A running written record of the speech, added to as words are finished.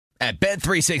At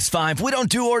Bet365, we don't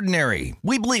do ordinary.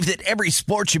 We believe that every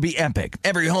sport should be epic.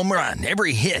 Every home run,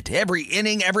 every hit, every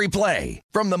inning, every play.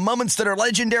 From the moments that are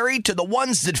legendary to the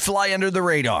ones that fly under the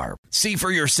radar. See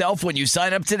for yourself when you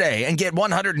sign up today and get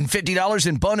 $150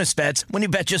 in bonus bets when you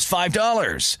bet just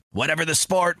 $5. Whatever the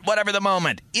sport, whatever the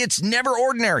moment, it's never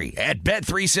ordinary at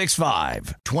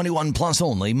Bet365. 21 plus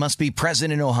only. Must be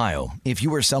present in Ohio. If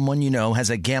you or someone you know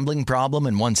has a gambling problem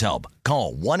and wants help,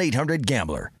 call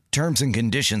 1-800-GAMBLER. Terms and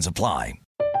conditions apply.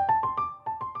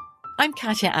 I'm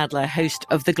Katya Adler, host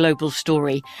of The Global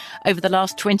Story. Over the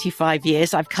last 25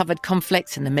 years, I've covered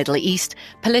conflicts in the Middle East,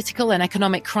 political and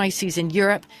economic crises in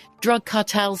Europe, drug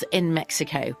cartels in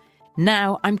Mexico.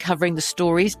 Now I'm covering the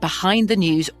stories behind the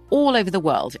news all over the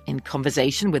world in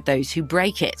conversation with those who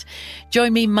break it.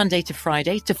 Join me Monday to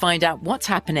Friday to find out what's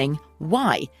happening,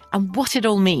 why, and what it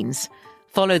all means.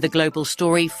 Follow The Global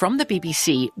Story from the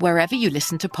BBC wherever you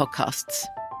listen to podcasts.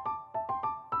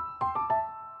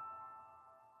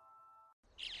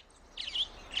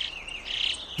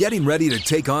 Getting ready to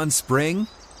take on spring?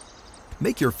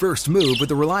 Make your first move with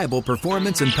the reliable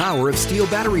performance and power of Steel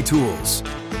battery tools.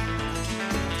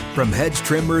 From hedge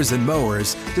trimmers and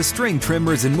mowers to string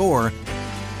trimmers and more,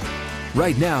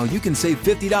 right now you can save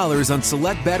 $50 on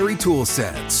select battery tool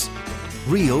sets.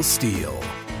 Real Steel.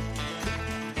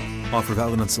 Offer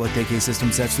valid on select AK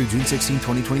system sets through June 16,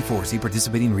 2024. See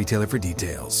participating retailer for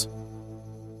details.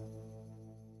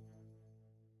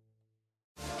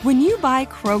 When you buy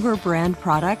Kroger brand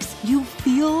products, you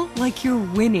feel like you're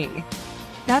winning.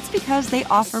 That's because they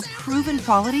offer proven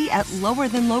quality at lower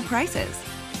than low prices.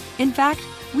 In fact,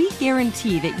 we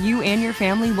guarantee that you and your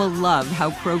family will love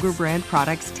how Kroger brand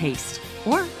products taste,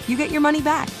 or you get your money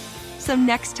back. So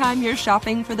next time you're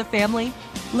shopping for the family,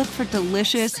 look for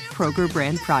delicious Kroger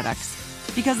brand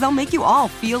products, because they'll make you all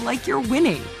feel like you're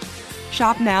winning.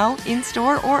 Shop now,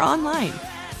 in-store, or online.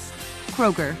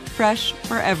 Kroger, fresh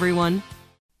for everyone.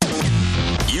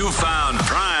 You found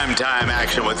primetime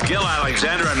action with Gil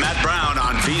Alexander and Matt Brown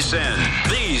on VSiN,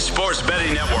 the Sports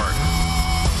Betting Network.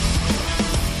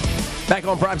 Back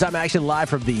on primetime action live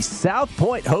from the South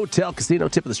Point Hotel Casino,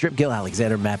 tip of the strip. Gil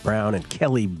Alexander, Matt Brown, and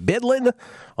Kelly Bidlin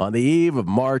on the eve of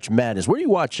March Madness. Where do you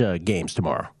watch games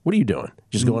tomorrow? What are you doing?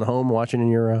 Just going home, watching in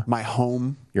your my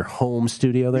home, your home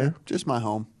studio there? Yeah, just my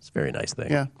home. It's a very nice thing.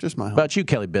 Yeah, just my home. How about you,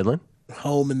 Kelly Bidlin?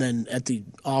 Home and then at the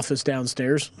office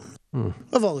downstairs.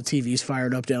 Of all the TVs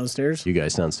fired up downstairs. You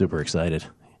guys sound super excited.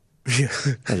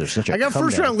 Those are such a I got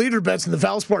first-round leader bets in the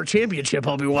Valspar Championship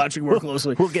I'll be watching more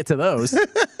closely. We'll get to those.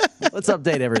 Let's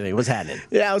update everything. What's happening?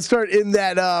 Yeah, let's start in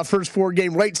that first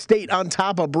four-game. Wright State on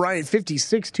top of Bryant,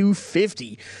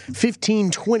 56-50.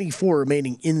 15:24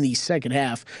 remaining in the second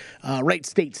half. Wright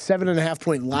State,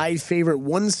 7.5-point live favorite,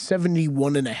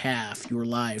 171.5 your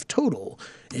live total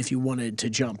if you wanted to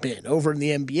jump in. Over in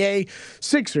the NBA,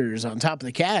 Sixers on top of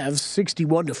the Cavs,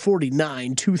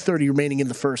 61-49, 2:30 remaining in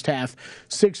the first half.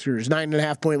 Sixers,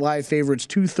 9.5-point live favorites,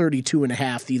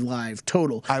 232.5 the live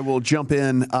total. I will jump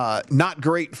in. Not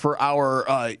great for our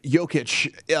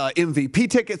Jokic MVP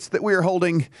tickets that we are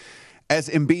holding, as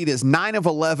Embiid is 9 of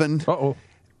 11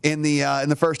 in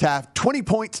the first half. 20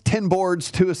 points, 10 boards,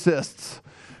 2 assists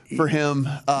for him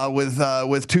with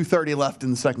 2:30 left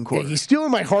in the second quarter. Yeah, he's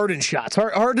stealing my Harden shots.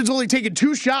 Harden's only taken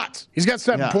 2 shots. He's got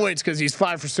 7 points because he's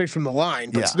 5 for 6 from the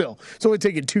line, but still, it's only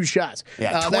taken 2 shots.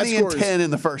 Yeah, 20 and 10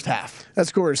 in the first half. That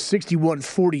score is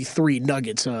 61-43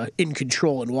 Nuggets in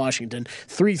control in Washington.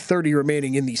 3:30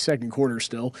 remaining in the second quarter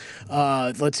still.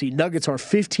 Let's see, Nuggets are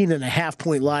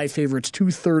 15.5-point live favorites,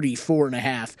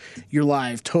 234.5 your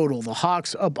live total. The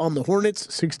Hawks up on the Hornets,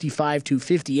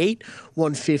 65-58,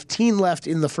 1:15 left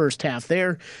in the first half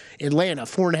there. Atlanta,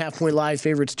 4.5-point live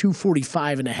favorites,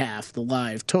 245.5 the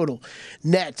live total.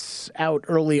 Nets out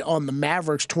early on the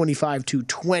Mavericks,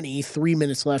 25-20, 3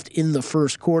 minutes left in the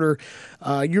first quarter.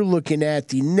 You're looking at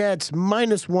the Nets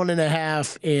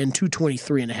 -1.5 and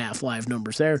 223.5 live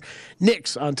numbers there.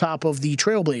 Knicks on top of the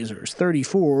Trailblazers,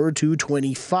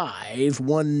 34-25,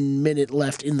 1 minute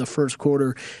left in the first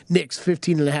quarter. Knicks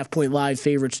 15.5-point live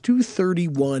favorites,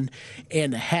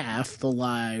 231.5 the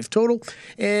live total.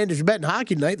 And if you're betting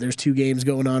hockey tonight, there's 2 games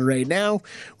going on right now.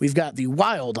 We've got the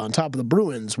Wild on top of the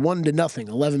Bruins, 1-0,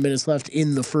 11 minutes left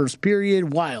in the first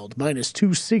period. Wild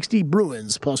 -260,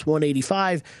 Bruins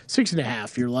 +185,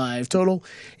 6.5 your live total.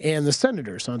 And the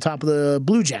Senators on top of the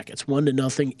Blue Jackets,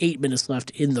 1-0, 8 minutes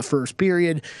left in the first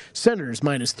period. Senators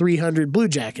 -300, Blue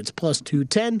Jackets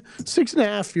 +210,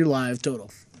 6.5 your live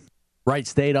total. Wright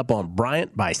State up on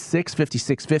Bryant by 6,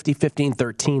 56-50,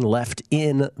 15-13 left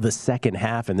in the second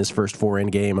half in this first 4-in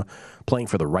game, playing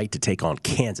for the right to take on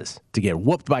Kansas, to get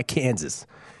whooped by Kansas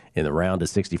in the round of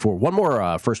 64. One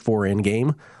more first four-in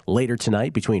game later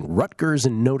tonight between Rutgers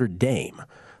and Notre Dame.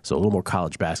 So a little more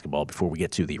college basketball before we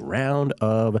get to the round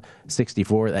of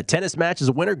 64. That tennis match is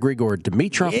a winner. Grigor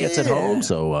Dimitrov gets it home.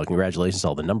 So congratulations to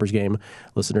all the numbers game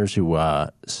listeners who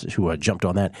jumped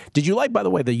on that. Did you like, by the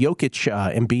way, the Jokic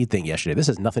Embiid thing yesterday? This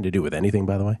has nothing to do with anything,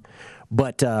 by the way.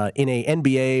 But in a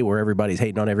NBA where everybody's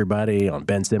hating on everybody, on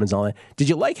Ben Simmons and all that, did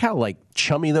you like how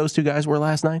chummy those two guys were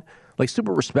last night?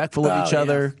 Super respectful of each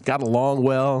other, got along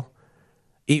well.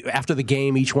 After the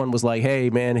game, each one was like, hey,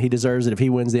 man, he deserves it if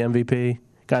he wins the MVP.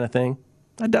 Kind of thing.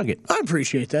 I dug it. I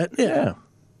appreciate that. Yeah.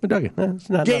 I dug it. It's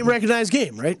not game recognized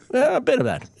game, right? A bit of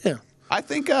that. Yeah. I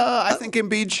think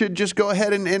Embiid should just go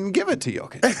ahead and give it to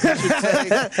Jokic.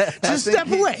 Just step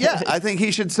away. Yeah, I think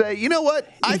he should say, you know what?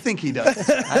 I think he does.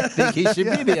 I think he should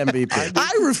be the MVP.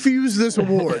 I refuse this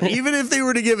award. Even if they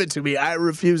were to give it to me, I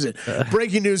refuse it.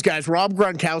 Breaking news, guys. Rob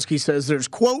Gronkowski says there's,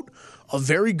 quote, a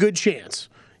very good chance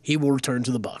he will return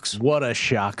to the Bucs. What a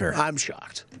shocker. I'm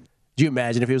shocked. Do you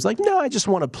imagine if he was like, no, I just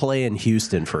want to play in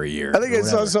Houston for a year? I think I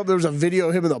saw something. There was a video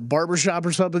of him in the barbershop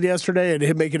or something yesterday, and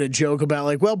him making a joke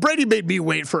about well, Brady made me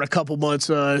wait for a couple months,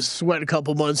 sweat a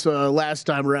couple months last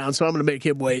time around, so I'm going to make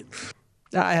him wait.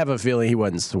 I have a feeling he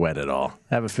wasn't sweat at all.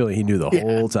 I have a feeling he knew the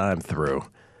whole time through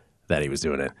that he was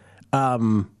doing it.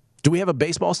 Do we have a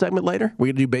baseball segment later? We're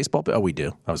going to do baseball? Oh, we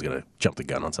do. I was going to jump the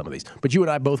gun on some of these. But you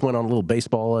and I both went on a little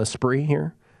baseball spree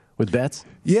here with bets.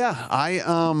 Yeah,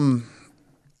 I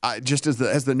just as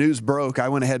the news broke, I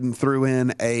went ahead and threw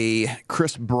in a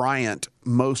Chris Bryant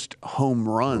most home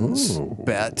runs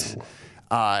bet.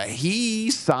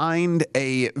 He signed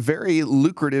a very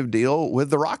lucrative deal with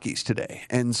the Rockies today.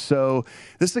 And so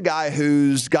this is a guy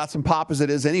who's got some pop as it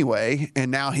is anyway,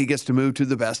 and now he gets to move to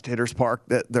the best hitters park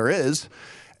that there is.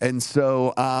 And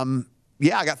so, I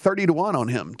got 30-1 on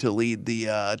him to lead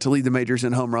the majors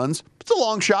in home runs. It's a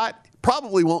long shot.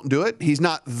 Probably won't do it. He's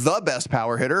not the best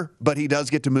power hitter, but he does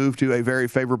get to move to a very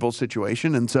favorable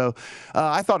situation. And so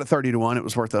I thought at 30-1 it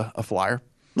was worth a flyer.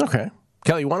 Okay.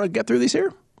 Kelly, you want to get through these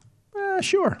here?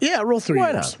 Sure. Yeah, roll through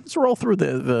Why not? Let's roll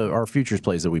through our futures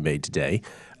plays that we made today,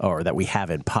 or that we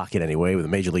have in pocket anyway, with the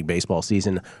Major League Baseball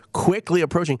season quickly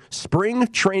approaching. Spring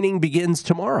training begins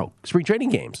tomorrow. Spring training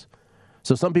games.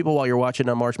 So some people, while you're watching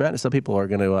on March Madness, some people are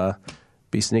going to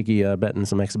be sneaky betting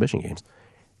some exhibition games.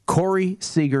 Corey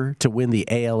Seager to win the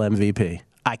AL MVP.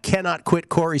 I cannot quit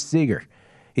Corey Seager.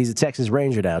 He's a Texas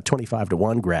Ranger now,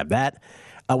 25-1. Grab that.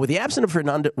 With the absence of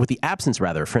Fernando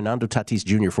Tatis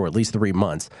Jr. for at least 3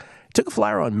 months, took a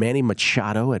flyer on Manny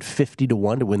Machado at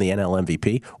 50-1 to win the NL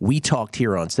MVP. We talked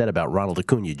here on set about Ronald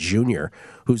Acuna Jr.,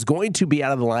 who's going to be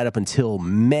out of the lineup until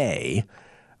May,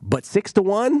 but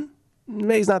 6-1,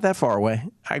 May's not that far away.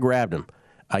 I grabbed him.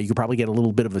 You could probably get a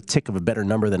little bit of a tick of a better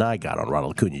number than I got on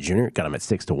Ronald Acuna Jr. Got him at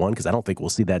 6-1 because I don't think we'll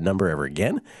see that number ever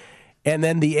again. And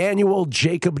then the annual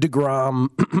Jacob deGrom,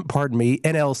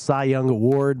 NL Cy Young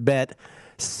Award bet,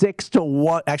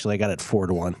 6-1. Actually, I got it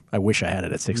 4-1. I wish I had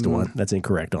it at 6-1. That's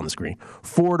incorrect on the screen.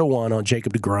 4-1 on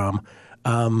Jacob deGrom.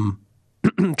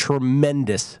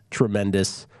 Tremendous.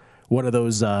 One of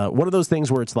those things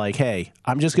where it's like, hey,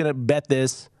 I'm just gonna bet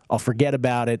this. I'll forget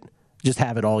about it. Just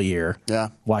have it all year. Yeah.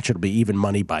 Watch it'll be even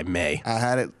money by May. I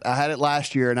had it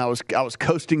last year, and I was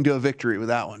coasting to a victory with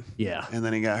that one. Yeah. And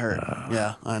then he got hurt.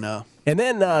 Yeah, I know. And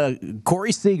then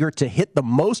Corey Seager to hit the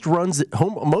most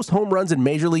home runs in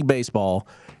Major League Baseball,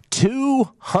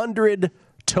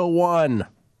 200-1.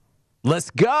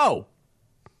 Let's go.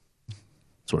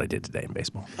 That's what I did today in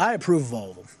baseball. I approve of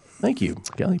all of them. Thank you,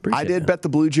 Kelly. Appreciate I did that. bet the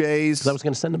Blue Jays. I was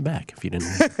going to send them back if you didn't.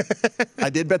 I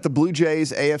did bet the Blue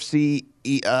Jays AFC.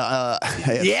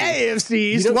 AFC. Yeah, AFC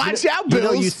East. Watch out,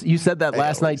 Bills. You said that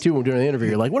last night, too, when we were doing the interview.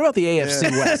 You're like, what about the AFC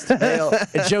West?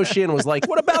 And Joe Sheehan was like,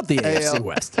 what about the AFC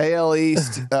West? AL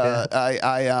East.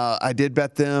 I did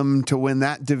bet them to win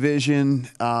that division.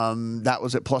 That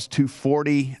was at plus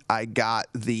 240. I got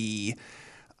the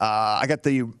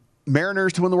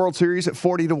Mariners to win the World Series at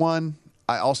 40-1.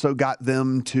 I also got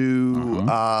them to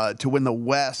win the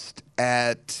West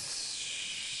at,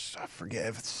 I forget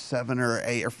if it's 7 or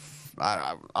 8 or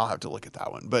I'll have to look at that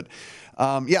one. But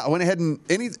I went ahead and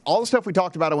all the stuff we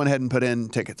talked about, I went ahead and put in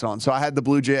tickets on. So I had the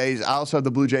Blue Jays. I also had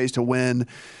the Blue Jays to win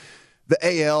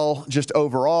the AL just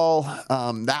overall.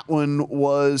 That one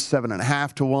was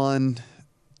 7.5-1.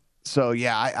 So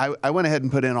yeah, I went ahead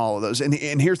and put in all of those. And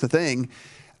here's the thing.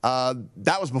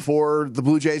 That was before the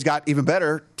Blue Jays got even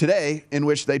better today, in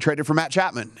which they traded for Matt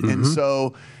Chapman. Mm-hmm. And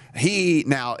so he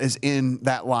now is in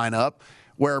that lineup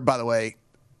where, by the way,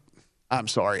 I'm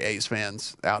sorry, A's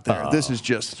fans out there. This is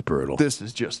just brutal. This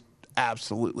is just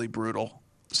absolutely brutal.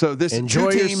 So this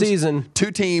enjoy your season. 2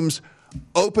 teams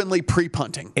openly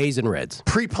pre-punting. A's and Reds.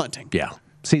 Pre-punting. Yeah.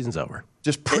 Season's over.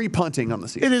 Just pre-punting on the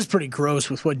season. It is pretty gross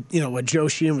with what Joe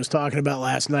Sheehan was talking about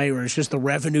last night, where it's just the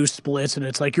revenue splits, and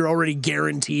it's like you're already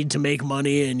guaranteed to make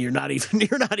money, and you're not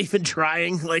even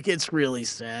trying. Like, it's really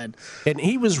sad. And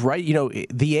he was right.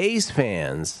 The A's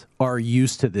fans are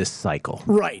used to this cycle.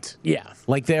 Right. Yeah.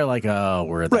 Like they're like, oh,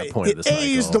 we're at that point of the cycle.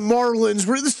 A's, the Marlins,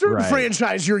 we're the certain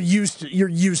franchise. You're used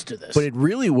to this. But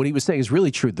what he was saying is really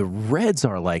true. The Reds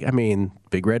are like,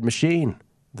 Big Red Machine,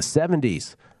 the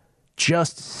 70s.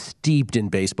 Just steeped in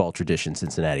baseball tradition,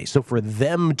 Cincinnati. So for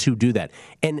them to do that,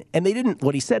 and they didn't.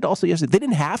 What he said also yesterday, they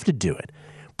didn't have to do it,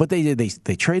 but they did.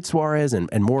 They trade Suarez and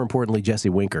more importantly Jesse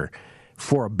Winker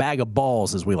for a bag of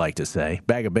balls, as we like to say,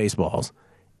 bag of baseballs,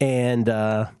 and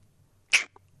good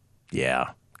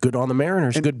on the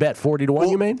Mariners. Good bet, 40-1.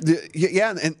 You made?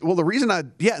 The reason that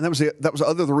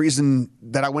was the reason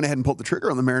that I went ahead and pulled the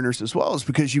trigger on the Mariners as well is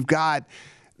because you've got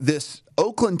this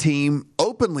Oakland team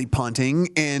openly punting,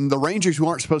 and the Rangers, who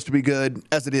aren't supposed to be good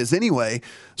as it is anyway.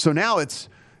 So now it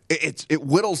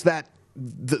whittles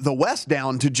the West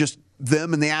down to just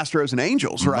them and the Astros and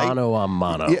Angels, right? Mano a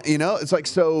mano. Yeah, it's like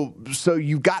so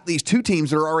you've got these two teams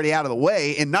that are already out of the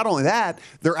way, and not only that,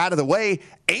 they're out of the way,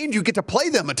 and you get to play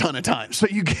them a ton of times. So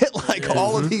you get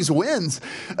all of these wins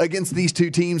against these two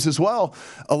teams as well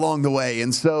along the way.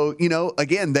 And so,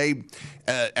 again, they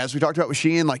as we talked about with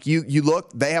Sheehan, you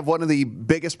look, they have one of the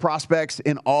biggest prospects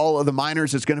in all of the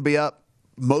minors that's going to be up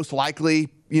most likely,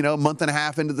 a month and a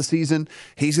half into the season.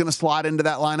 He's going to slot into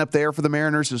that lineup there for the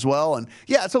Mariners as well. And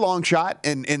it's a long shot,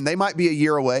 and they might be a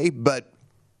year away, but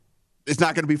it's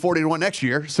not going to be 40-1 next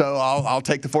year, so I'll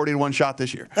take the 40-1 shot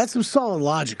this year. That's some solid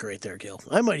logic right there, Gil.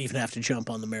 I might even have to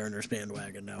jump on the Mariners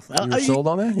bandwagon now. You're sold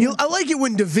on that? Yeah. I like it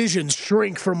when divisions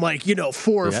shrink from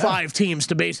 4 or 5 teams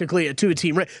to basically a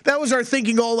 2-team race. That was our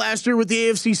thinking all last year with the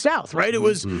AFC South, right? It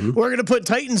was we're going to put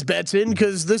Titans bets in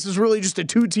because this is really just a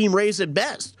 2-team race at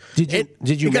best. Did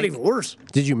you got even worse?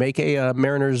 Did you make a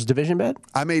Mariners division bet?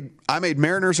 I made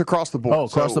Mariners across the board. Oh,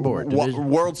 across the board.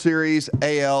 World Series,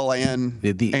 AL, and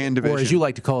division. Or as you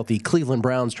like to call it, the Cleveland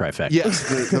Browns trifecta.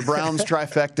 Yes, the Browns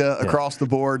trifecta across the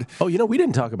board. Oh, we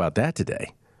didn't talk about that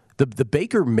today. The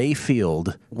Baker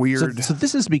Mayfield. Weird. So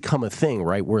this has become a thing,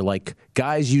 right, where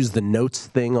guys use the notes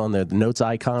thing on the notes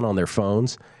icon on their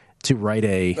phones to write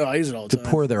I use it all the time.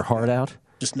 pour their heart out.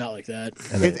 Just not like that.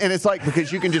 And it's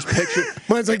because you can just picture.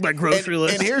 Mine's like my grocery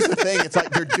list. And here's the thing: it's like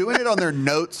they're doing it on their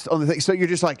notes on the thing. So you're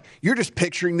just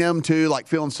picturing them too,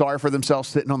 feeling sorry for themselves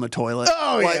sitting on the toilet.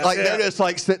 Oh yeah. They're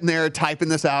just sitting there typing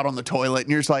this out on the toilet,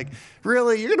 and you're just like,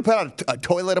 really? You're gonna put out a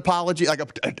toilet apology,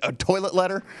 a toilet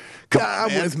letter?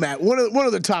 I'm with Matt. One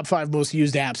of the top 5 most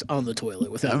used apps on the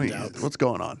toilet, without a doubt. What's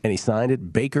going on? And he signed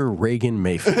it, Baker Reagan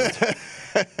Mayfield.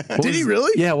 Did he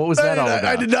really? Yeah. What was that all about?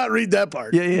 I did not read that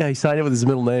part. Yeah. He signed it with his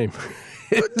middle name.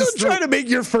 Don't try to make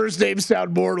your first name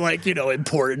sound more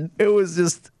important. It was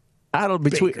just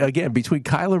between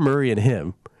Kyler Murray and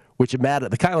him, which the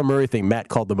Kyler Murray thing Matt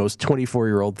called the most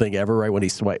 24-year-old thing ever, right? When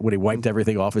he wiped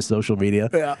everything off his social media.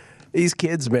 Yeah. These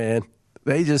kids, man.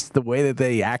 They just, the way that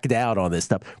they act out on this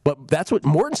stuff. But that's what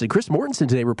Chris Mortensen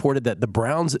today reported, that the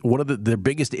Browns, one of their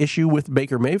biggest issue with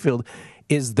Baker Mayfield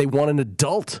is they want an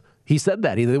adult. He said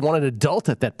that. They want an adult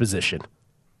at that position.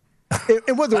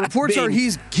 And what the reports are,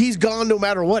 he's gone no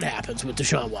matter what happens with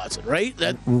Deshaun Watson, right?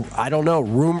 I don't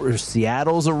know.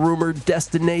 Seattle's a rumored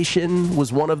destination,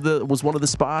 was one of the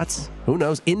spots. Who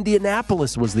knows?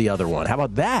 Indianapolis was the other one. How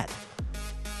about that?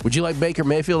 Would you like Baker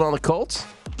Mayfield on the Colts?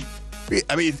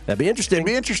 That'd be interesting. It'd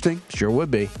be interesting. Sure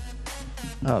would be.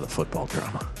 Oh, the football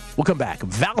drama. We'll come back.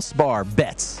 Valspar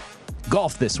bets.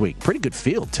 Golf this week. Pretty good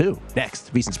field, too.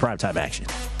 Next, VSiN's primetime action.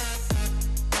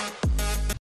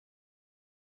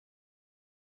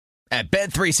 At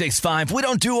Bet365, we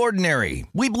don't do ordinary.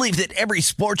 We believe that every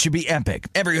sport should be epic.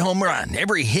 Every home run,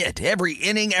 every hit, every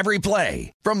inning, every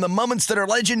play. From the moments that are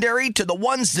legendary to the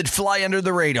ones that fly under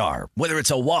the radar. Whether it's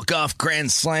a walk-off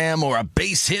grand slam or a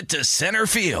base hit to center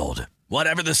field.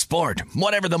 Whatever the sport,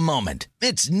 whatever the moment.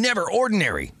 It's never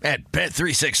ordinary at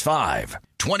Bet365.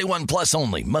 21 plus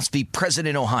only. Must be present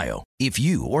in Ohio. If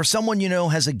you or someone you know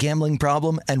has a gambling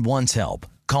problem and wants help,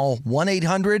 call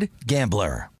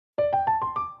 1-800-GAMBLER.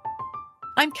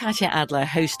 I'm Katya Adler,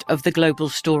 host of The Global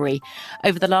Story.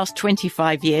 Over the last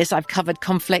 25 years, I've covered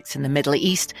conflicts in the Middle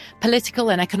East, political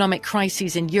and economic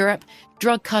crises in Europe,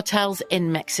 drug cartels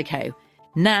in Mexico.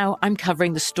 Now I'm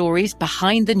covering the stories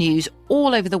behind the news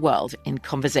all over the world in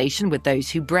conversation with those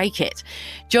who break it.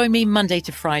 Join me Monday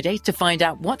to Friday to find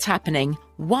out what's happening,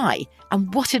 why,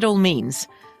 and what it all means.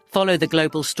 Follow The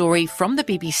Global Story from the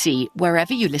BBC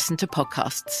wherever you listen to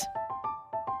podcasts.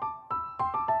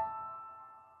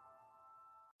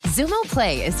 Xumo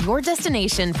Play is your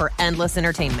destination for endless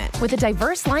entertainment. With a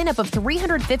diverse lineup of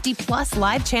 350-plus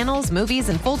live channels, movies,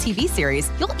 and full TV series,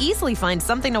 you'll easily find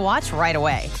something to watch right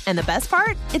away. And the best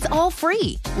part? It's all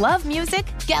free. Love music?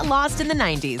 Get lost in the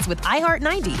 90s with iHeart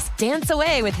 90s, dance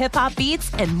away with hip-hop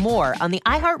beats, and more on the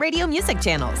iHeartRadio music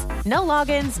channels. No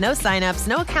logins, no signups,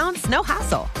 no accounts, no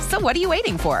hassle. So what are you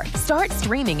waiting for? Start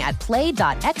streaming at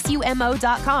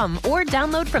play.xumo.com or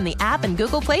download from the app and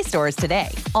Google Play stores today.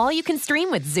 All you can stream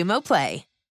with Xumo Play.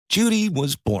 Judy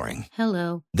was boring.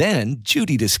 Hello. Then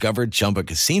Judy discovered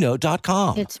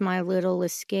ChumbaCasino.com. It's my little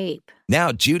escape.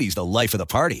 Now Judy's the life of the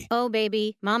party. Oh,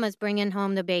 baby, mama's bringing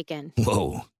home the bacon.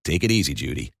 Whoa, take it easy,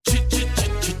 Judy.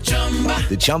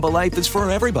 The Chumba life is for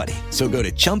everybody. So go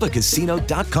to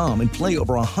ChumbaCasino.com and play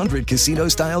over 100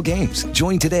 casino-style games.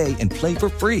 Join today and play for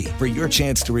free for your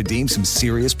chance to redeem some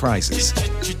serious prizes.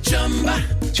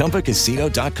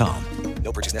 ChumbaCasino.com.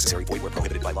 No purchase necessary. Void where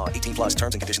prohibited by law. 18 plus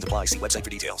terms and conditions apply. See website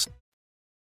for details.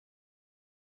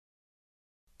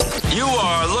 You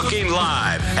are looking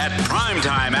live at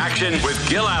Primetime Action with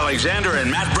Gil Alexander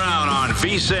and Matt Brown on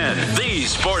VSiN, the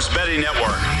Sports Betting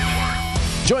Network.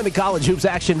 Join the college hoops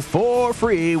action for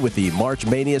free with the March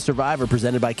Mania Survivor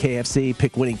presented by KFC.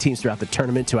 Pick winning teams throughout the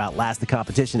tournament to outlast the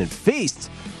competition and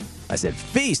feast. I said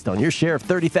feast on your share of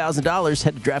 $30,000.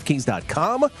 Head to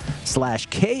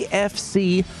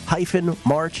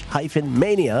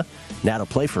DraftKings.com/KFC-March-Mania. Now to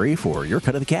play free for your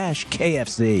cut of the cash.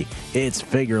 KFC, it's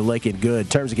figure licking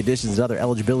good. Terms and conditions and other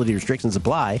eligibility restrictions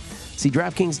apply. See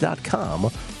DraftKings.com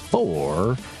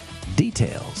for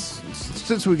details.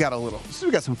 Since we got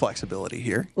some flexibility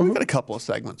here, we've got a couple of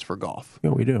segments for golf.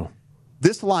 Yeah, we do.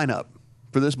 This lineup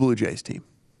for this Blue Jays team: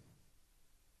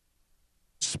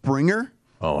 Springer.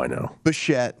 Oh, I know.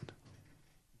 Bichette,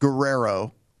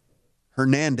 Guerrero,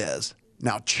 Hernandez.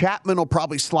 Now, Chapman will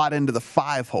probably slide into the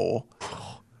 5-hole.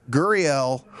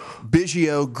 Gurriel,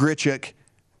 Biggio, Grichuk,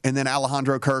 and then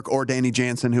Alejandro Kirk or Danny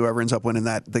Jansen, whoever ends up winning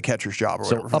the catcher's job or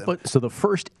whatever. So the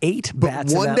first 8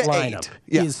 bats in that lineup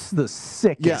is the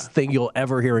sickest thing you'll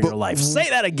ever hear in your life. Say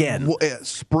that again.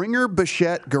 Springer,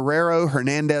 Bichette, Guerrero,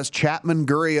 Hernandez, Chapman,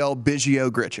 Gurriel,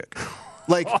 Biggio, Grichuk.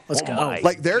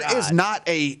 There is not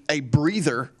a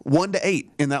breather 1 to 8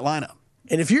 in that lineup.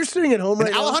 And if you're sitting at home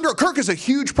right now, Alejandro Kirk is a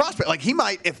huge prospect. Like, he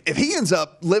might, if he ends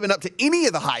up living up to any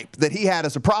of the hype that he had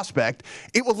as a prospect,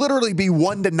 it will literally be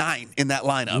 1 to 9 in that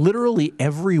lineup. Literally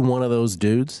every one of those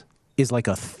dudes is like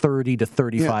a 30 to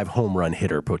 35 home run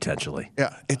hitter potentially.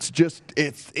 Yeah, it is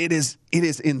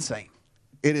insane.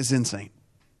 It is insane.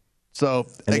 So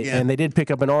and they did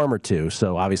pick up an arm or two.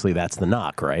 So obviously that's the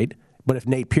knock, right? But if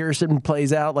Nate Pearson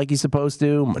plays out like he's supposed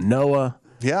to, Manoah,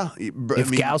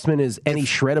 if Gausman is any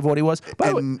shred of what he was,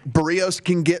 and Barrios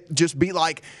can be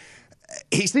like,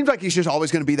 he seems like he's just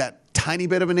always going to be that tiny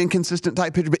bit of an inconsistent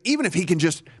type pitcher. But even if he can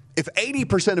if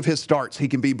 80% of his starts he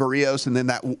can be Barrios, and then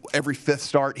that every 5th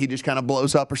start he just kind of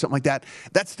blows up or something like that,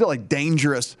 that's still a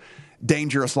dangerous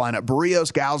lineup.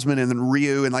 Barrios, Gausman, and then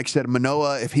Ryu, and like I said,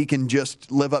 Manoah, if he can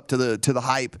just live up to the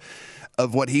hype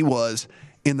of what he was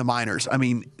in the minors. I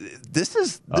mean, this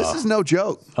is no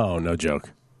joke. Oh, no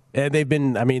joke. And they've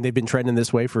been trending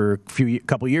this way for a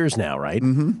couple years now, right?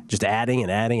 Mm-hmm. Just adding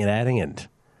and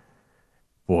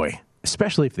boy,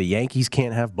 especially if the Yankees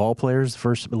can't have ball players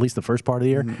at least the first part of the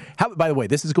year. Mm-hmm. By the way,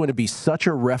 this is going to be such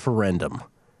a referendum.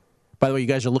 By the way, you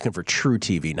guys are looking for True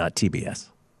TV, not TBS.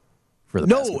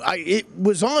 It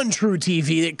was on True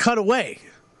TV. It cut away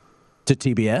to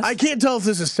TBS. I can't tell if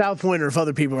this is South Point or if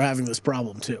other people are having this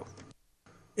problem too.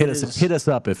 Hit us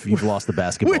up if you've lost the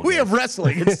basketball. we have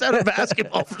wrestling instead of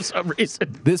basketball for some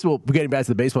reason. Getting back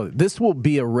to the baseball, this will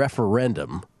be a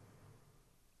referendum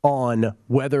on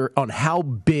how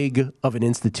big of an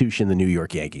institution the New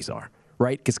York Yankees are,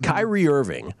 right? Because Kyrie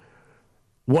Irving,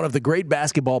 one of the great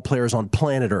basketball players on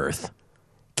planet Earth,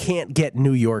 can't get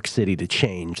New York City to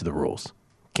change the rules.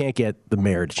 Can't get the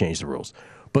mayor to change the rules.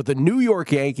 But the New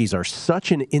York Yankees are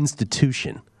such an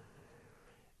institution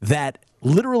that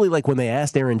literally, like when they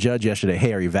asked Aaron Judge yesterday,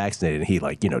 hey, are you vaccinated? And he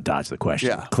dodged the question.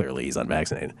 Yeah. Clearly he's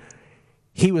unvaccinated.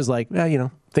 He was like,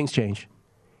 well, things change.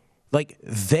 Like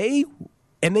they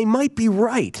might be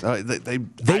right. They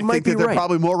might be right. They're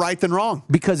probably more right than wrong.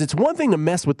 Because it's one thing to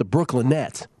mess with the Brooklyn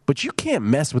Nets, but you can't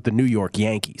mess with the New York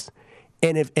Yankees.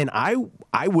 And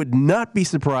I would not be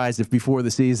surprised if before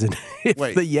the season,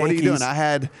 the Yankees. What are you doing? I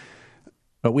had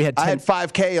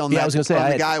 5K on that. I was going to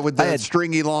say, the guy with the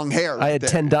stringy long hair. I had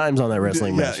 10 dimes on that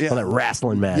wrestling match, on that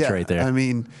wrestling match right there. I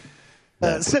mean,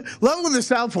 Love when the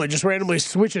South Point just randomly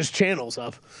switches channels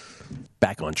up.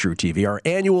 Back on True TV, our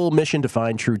annual mission to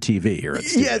find True TV here at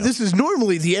Studio. Yeah, this is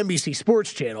normally the NBC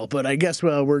Sports channel, but I guess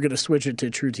we're going to switch it to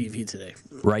True TV today.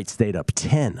 Wright stayed up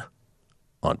 10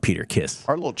 on Peter Kiss.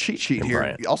 Our little cheat sheet here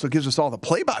Bryant. also gives us all the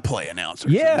play-by-play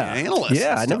announcers. Yeah, and the analysts.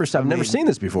 Yeah, I've never seen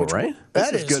this before, right?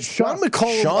 That is good. Sean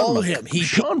McCollum, all of him.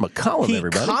 Sean McCollum,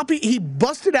 everybody. He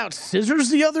busted out scissors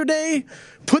the other day,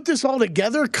 put this all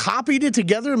together, copied it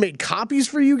together, and made copies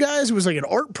for you guys. It was like an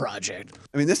art project.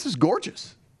 I mean, this is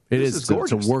gorgeous. This is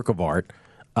gorgeous. It's a work of art.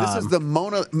 This is the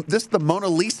Mona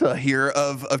Lisa here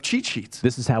of cheat sheets.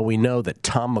 This is how we know that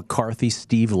Tom McCarthy,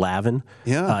 Steve Lavin,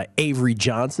 Avery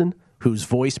Johnson, whose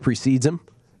voice precedes him,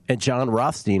 and John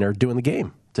Rothstein are doing the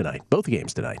game tonight. Both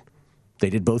games tonight. They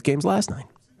did both games last night.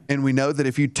 And we know that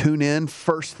if you tune in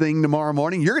first thing tomorrow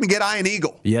morning, you're going to get Iron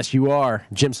Eagle. Yes, you are.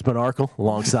 Jim Spanarkel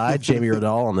alongside Jamie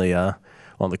Rodall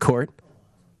on the court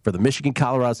for the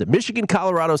Michigan-Colorado State.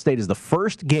 Michigan-Colorado State is the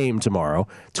first game tomorrow,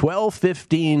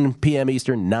 12:15 p.m.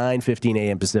 Eastern, 9:15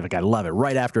 a.m. Pacific. I love it.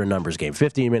 Right after a numbers game,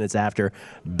 15 minutes after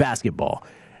basketball.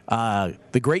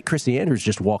 The great Chrissy Andrews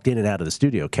just walked in and out of the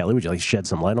studio. Kelly, would you like to shed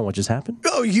some light on what just happened?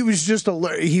 Oh, he was just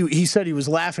he said he was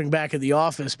laughing back in the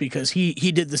office because he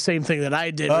did the same thing that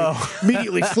I did. He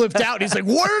immediately flipped out. He's like,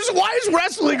 why is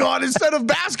wrestling on instead of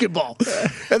basketball?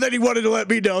 And then he wanted to let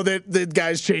me know that the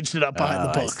guys changed it up behind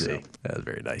the book. So. That was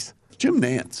very nice. Jim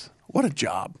Nantz, what a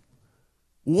job.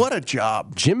 What a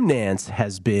job. Jim Nantz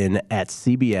has been at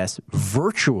CBS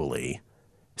virtually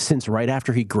since right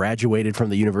after he graduated from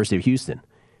the University of Houston.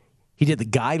 He did the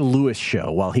Guy Lewis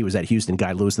show while he was at Houston.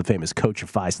 Guy Lewis, the famous coach of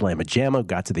Phi Slamma Jamma,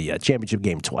 got to the championship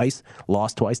game twice,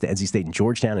 lost twice to NC State and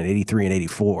Georgetown in 83 and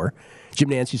 84. Jim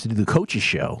Nantz used to do the coach's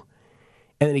show.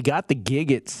 And then he got the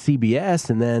gig at CBS,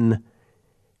 and then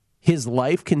his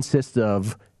life consists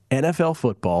of NFL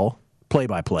football,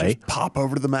 play-by-play. Just pop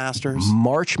over to the Masters.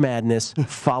 March Madness,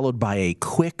 followed by a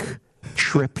quick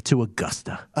trip to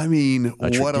Augusta. I mean,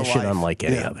 what a tradition unlike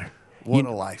any other. What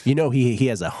a life. You know, he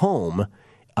has a home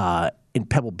in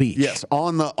Pebble Beach. Yes,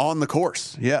 on the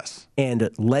course, yes. And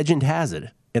legend has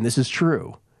it, and this is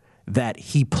true, that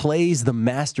he plays the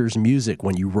Masters music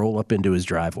when you roll up into his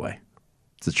driveway.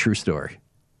 It's a true story.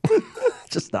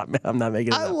 I'm not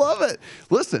making it up. I love it.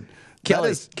 Listen,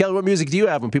 Kelly, what music do you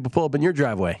have when people pull up in your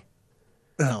driveway?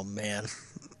 Oh, man.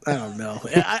 I don't know.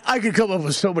 I could come up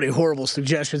with so many horrible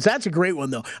suggestions. That's a great one,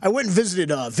 though. I went and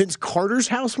visited Vince Carter's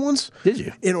house once. Did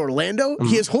you? In Orlando. Mm-hmm.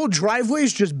 His whole driveway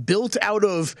is just built out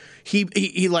of,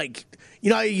 he like, you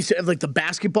know how you used to have like the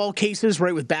basketball cases,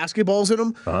 right, with basketballs in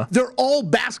them? Uh-huh. They're all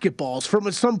basketballs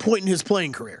from some point in his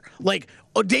playing career. Like,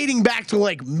 dating back to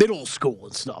like middle school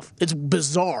and stuff. It's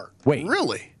bizarre. Wait.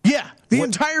 Really? Yeah. The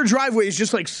entire driveway is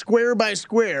just like square by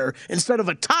square. Instead of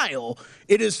a tile,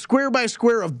 it is square by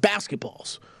square of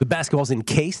basketballs. The basketball's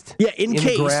encased? Yeah, encased.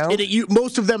 In the ground? And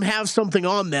most of them have something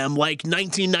on them, like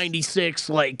 1996,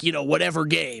 like, whatever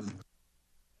game.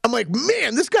 I'm like,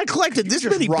 man, this guy collected this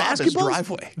many basketballs? His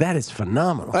driveway. That is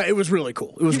phenomenal. It was really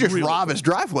cool. It was you just really rob his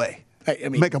driveway. I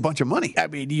mean, make a bunch of money. I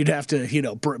mean, you'd have to,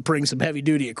 bring some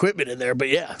heavy-duty equipment in there, but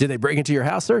yeah. Did they break into your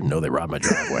house, sir? No, they robbed my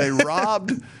driveway. They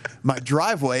robbed my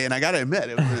driveway, and I got to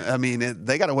admit,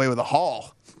 they got away with a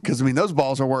haul because those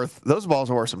balls are worth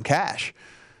some cash.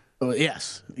 Oh,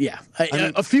 yes, yeah.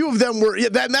 A few of them were. Yeah,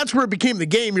 that's where it became the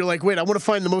game. You're like, wait, I want to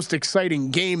find the most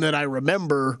exciting game that I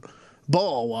remember.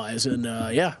 Ball-wise, and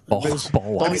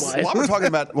ball-wise. While we're talking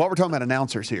about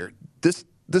announcers here, this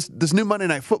new Monday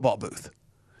Night Football booth,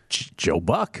 Joe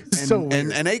Buck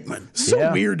and Aikman,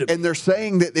 so weird, and they're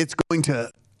saying that it's going to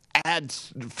add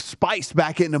spice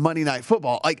back into Monday Night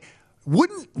Football. Like,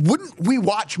 wouldn't we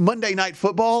watch Monday Night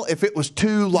Football if it was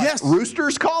two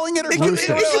roosters calling it? Or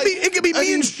it could be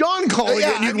me and Sean calling it,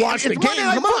 and you'd watch the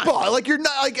game. Come on, football. Like, you're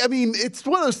not like. I mean, it's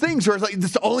one of those things where it's like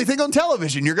it's the only thing on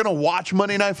television. You're going to watch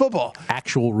Monday Night Football.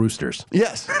 Actual roosters.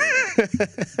 Yes,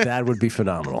 that would be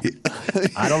phenomenal.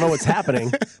 I don't know what's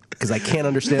happening because I can't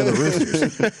understand the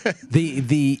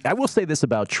roosters. I will say this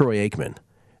about Troy Aikman.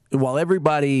 While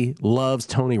everybody loves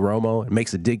Tony Romo and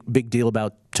makes a big deal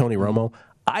about Tony Romo,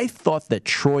 I thought that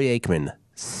Troy Aikman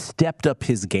stepped up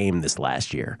his game this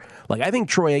last year. Like, I think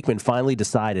Troy Aikman finally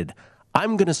decided,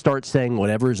 I'm going to start saying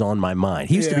whatever's on my mind.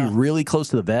 He used to be really close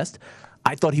to the vest.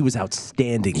 I thought he was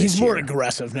outstanding this He's year. more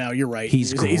aggressive now. You're right.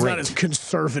 He's great. He's not as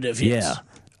conservative. Yeah.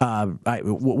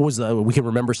 We can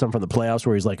remember some from the playoffs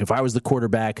where he's like, if I was the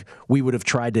quarterback, we would have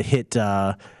tried to hit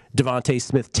Devontae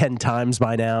Smith 10 times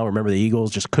by now. Remember the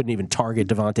Eagles just couldn't even target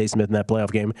Devontae Smith in that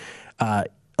playoff game.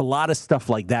 A lot of stuff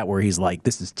like that where he's like,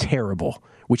 this is terrible,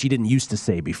 which he didn't used to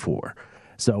say before.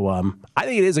 So I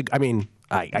think it is.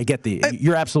 I get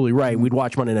you're absolutely right. We'd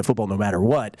watch Monday Night Football no matter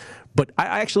what. But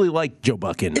I actually like Joe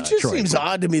Buck and It just Troy. seems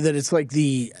odd to me that it's like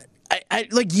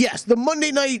yes, the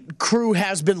Monday night crew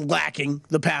has been lacking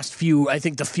the past few, I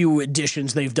think the few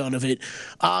editions they've done of it.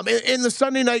 And the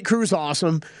Sunday night crew is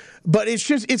awesome. But it's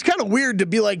kind of weird to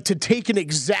be like, to take an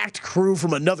exact crew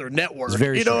from another network.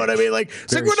 You know what I mean? Like,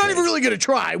 it's like, we're not even really going to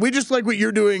try. We just like what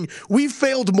you're doing. We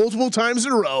failed multiple times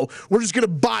in a row. We're just going to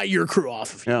buy your crew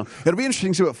off of you. Yeah. It'll be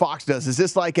interesting to see what Fox does. Is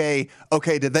this like did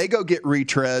they go get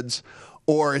retreads?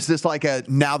 Or is this like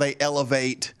now they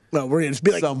elevate? No, we're going to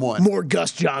be like someone. More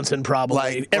Gus Johnson,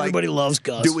 probably. Everybody loves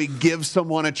Gus. Do we give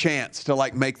someone a chance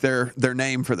to make their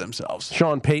name for themselves?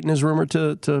 Sean Payton is rumored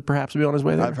to perhaps be on his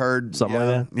way there. I've heard something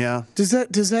like that. Yeah. Does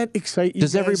that excite you?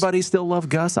 Does guys? everybody still love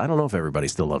Gus? I don't know if everybody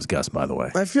still loves Gus. By the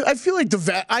way, I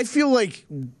feel like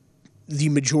the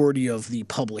majority of the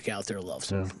public out there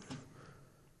loves him.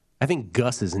 I think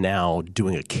Gus is now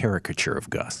doing a caricature of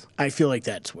Gus. I feel like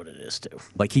that's what it is too.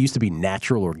 Like he used to be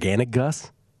natural, organic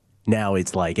Gus. Now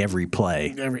it's like every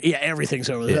play. Everything's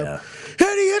over the top.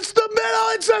 And he hits the middle.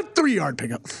 It's a 3-yard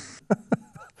pickup.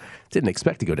 Didn't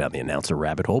expect to go down the announcer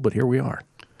rabbit hole, but here we are.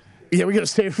 Yeah, we got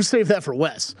to save that for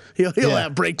Wes. He'll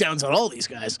have breakdowns on all these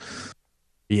guys.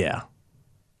 Yeah.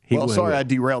 Sorry I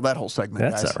derailed that whole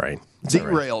segment, That's guys. all right.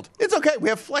 Derailed. It's okay. We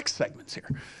have flex segments here.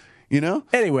 You know?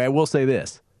 Anyway, I will say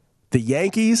this. The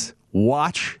Yankees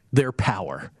watch their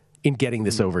power in getting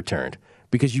this overturned.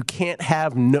 Because you can't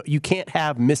have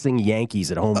missing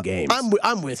Yankees at home games.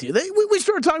 I'm with you. We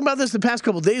started talking about this the past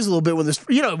couple of days a little bit when this,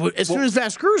 as soon as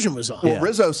Vasgersian was on. Well,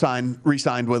 Rizzo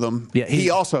re-signed with them. Yeah,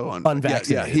 he also unvaccinated.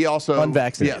 Yeah, he also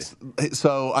unvaccinated. Yes.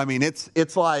 So I mean,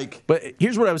 it's like. But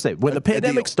here's what I would say: when the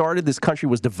pandemic started, this country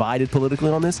was divided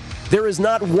politically on this. There is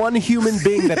not one human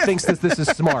being that thinks that this is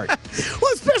smart.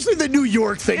 Well, especially the New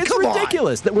York thing. It's Come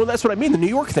ridiculous. Well, that's what I mean. The New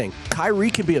York thing.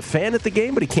 Kyrie can be a fan at the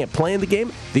game, but he can't play in the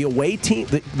game. The away team.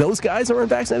 Those guys are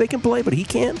unvaccinated. They can play, but he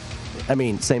can't. I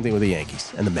mean, same thing with the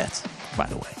Yankees and the Mets, by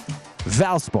the way.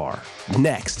 Valspar,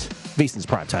 next. VSiN's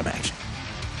Primetime Action.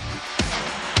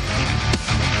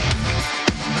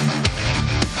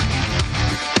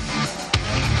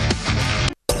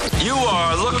 You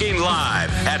are looking live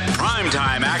at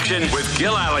Primetime Action with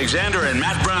Gil Alexander and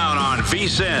Matt Brown on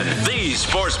VSiN, the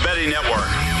Sports Betting Network.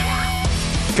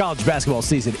 College basketball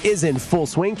season is in full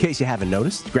swing, in case you haven't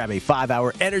noticed. Grab a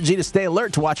 5-hour energy to stay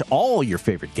alert to watch all your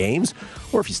favorite games.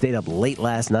 Or if you stayed up late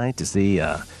last night to see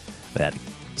that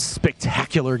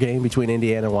spectacular game between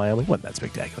Indiana and Wyoming. Wasn't that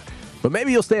spectacular. But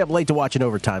maybe you'll stay up late to watch an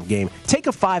overtime game. Take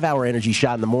a 5-hour energy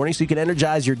shot in the morning so you can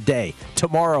energize your day.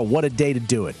 Tomorrow, what a day to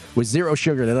do it. With zero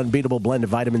sugar and an unbeatable blend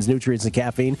of vitamins, nutrients, and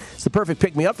caffeine, it's the perfect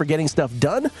pick-me-up for getting stuff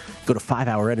done. Go to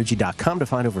 5hourenergy.com to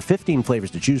find over 15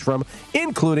 flavors to choose from,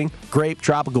 including grape,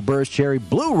 tropical burst, cherry,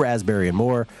 blue raspberry, and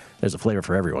more. There's a flavor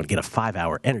for everyone. Get a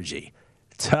 5-hour energy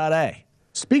today.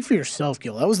 Speak for yourself,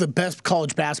 Gil. That was the best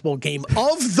college basketball game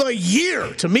of the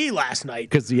year to me last night.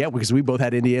 Because we both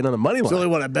had Indiana on the money line. It's the only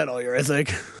one I bet all year, I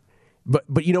think.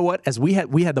 But you know what? As we had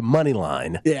the money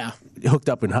line hooked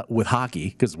up with hockey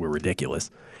because we're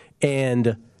ridiculous.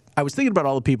 And I was thinking about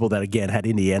all the people that, again, had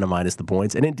Indiana minus the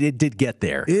points, and it did get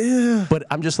there. Yeah. But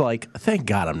I'm just like, thank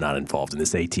God I'm not involved in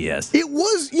this ATS. It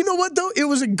was, you know what, though? It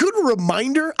was a good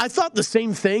reminder. I thought the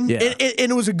same thing. Yeah.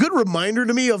 And it was a good reminder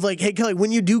to me of like, hey, Kelly,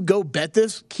 when you do go bet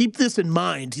this, keep this in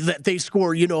mind that they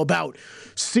score, about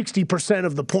 60%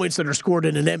 of the points that are scored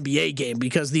in an NBA game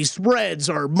because these spreads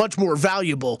are much more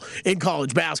valuable in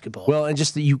college basketball. Well, and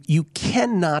just you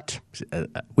cannot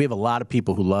we have a lot of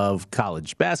people who love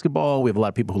college basketball. We have a lot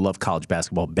of people who love college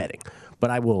basketball betting.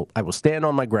 But I will stand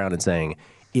on my ground in saying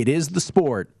it is the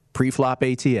sport, pre-flop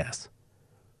ATS,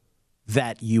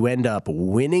 that you end up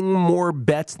winning more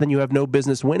bets than you have no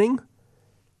business winning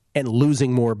and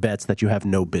losing more bets that you have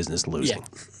no business losing.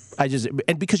 Yeah.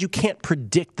 And because you can't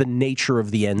predict the nature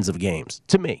of the ends of games.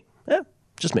 To me.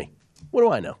 Just me. What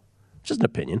do I know? Just an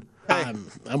opinion.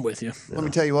 I'm with you. Let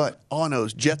me tell you what. All I know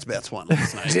is Jets bets won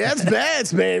last night. Jets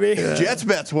bets, baby. Yeah. Jets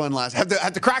bets won last night.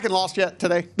 Have the Kraken lost yet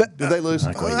today? Did they lose?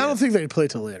 I don't think they play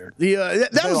till later. That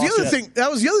was the other thing. That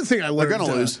was the other thing I learned. They're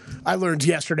going to lose. I learned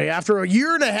yesterday after a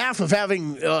year and a half of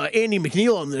having Andy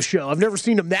McNeil on this show. I've never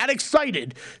seen him that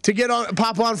excited to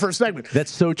pop on for a segment.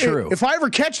 That's so true. If I ever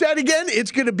catch that again,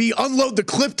 it's going to be unload the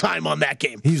clip time on that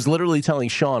game. He's literally telling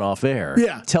Sean off air.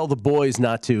 Yeah. Tell the boys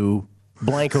not to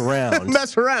blank around.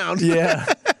 Mess around.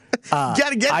 Yeah.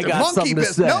 Gotta get I the got monkey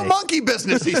business. No monkey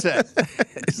business, he said.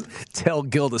 Tell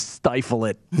Gil to stifle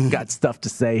it. Got stuff to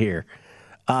say here.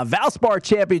 Valspar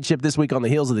Championship this week on the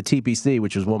heels of the TPC,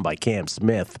 which was won by Cam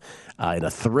Smith in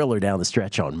a thriller down the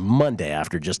stretch on Monday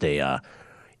after just a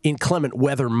inclement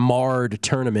weather marred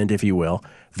tournament, if you will.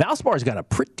 Valspar's got a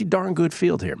pretty darn good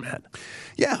field here, Matt.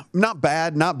 Yeah, not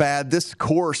bad, not bad. This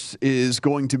course is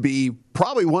going to be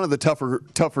probably one of the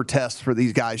tougher tests for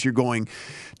these guys you're going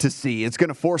to see. It's going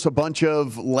to force a bunch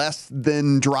of less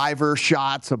than driver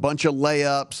shots, a bunch of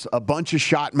layups, a bunch of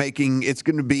shot making. It's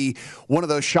going to be one of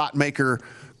those shot maker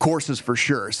courses for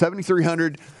sure.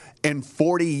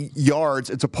 7,340 yards.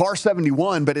 It's a par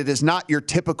 71, but it is not your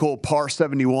typical par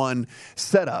 71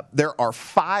 setup. There are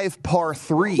 5 par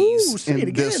 3s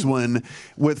in this one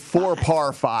with 4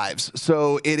 par 5s.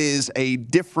 So it is a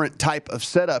different type of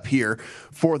setup here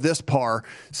for this par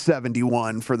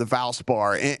 71 for the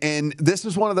Valspar. And this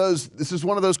is one of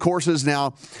those courses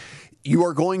now. You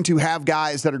are going to have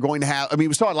guys that are going to have, I mean,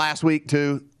 we saw it last week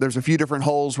too. There's a few different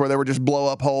holes where they were just blow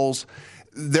up holes.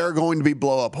 There are going to be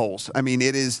blow up holes. I mean,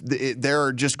 there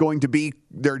are just going to be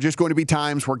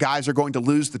times where guys are going to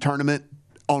lose the tournament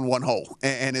on one hole,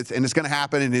 and it's going to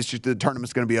happen, and it's just the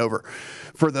tournament's going to be over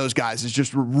for those guys. It's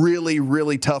just a really,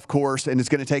 really tough course, and it's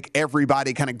going to take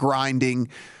everybody kind of grinding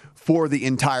for the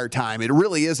entire time. It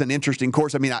really is an interesting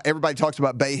course. I mean, everybody talks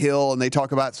about Bay Hill and they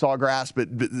talk about Sawgrass,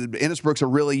 but Innisbrook's a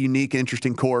really unique,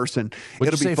 interesting course, and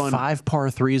it'll be fun. 5 par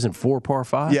 3s and 4 par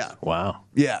 5s? Yeah. Wow.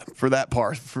 Yeah, for that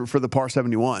par, for the par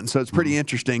 71. So it's pretty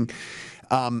interesting.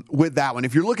 With that one,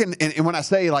 if you're looking, and when I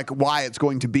say like why it's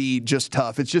going to be just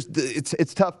tough,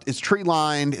 it's tough. It's tree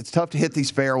lined. It's tough to hit these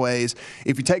fairways.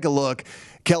 If you take a look,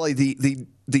 Kelly,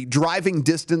 the driving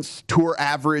distance tour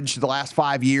average the last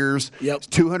 5 years, it's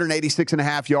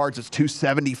 286.5 yards. It's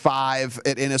 275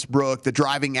 at Innisbrook. The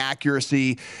driving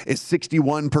accuracy is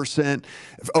 61%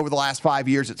 over the last 5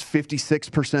 years. It's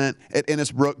 56% at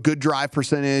Innisbrook. Good drive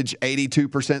percentage, 82%,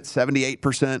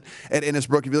 78% at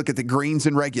Innisbrook. If you look at the greens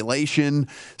in regulation,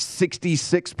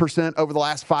 66% over the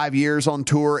last 5 years on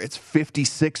tour. It's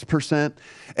 56%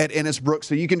 at Innisbrook.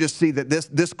 So you can just see that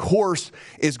this course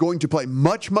is going to play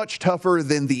much, much tougher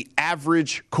than the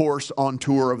average course on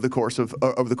tour over the course of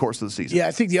the season. Yeah,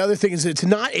 I think the other thing is it's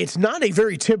not a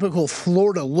very typical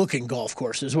Florida-looking golf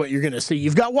course is what you're going to see.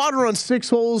 You've got water on 6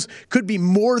 holes, could be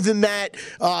more than that.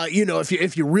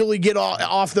 If you really get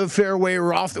off the fairway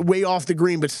or way off the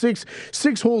green, but six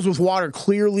holes with water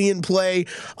clearly in play.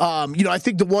 I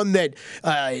think the one that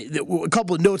a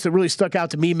couple of notes that really stuck out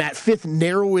to me, Matt, 5th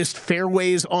narrowest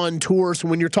fairways on tour. So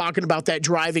when you're talking about that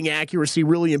driving accuracy,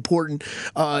 really important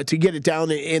to get it down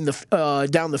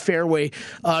down the fairway.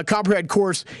 Copperhead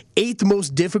course, 8th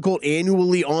most difficult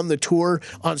annually on the tour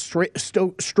on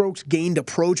strokes gained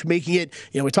approach, making it,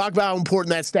 we talk about how important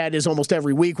that stat is almost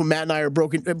every week when Matt and I are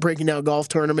breaking down golf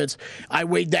tournaments. I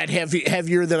weighed that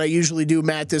heavier than I usually do,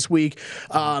 Matt, this week.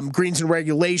 Greens and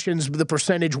regulations, the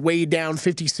percentage weighed down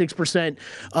 56%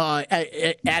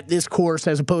 at this course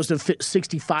as opposed to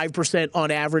 65%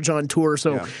 on average on tour.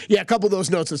 So, a couple of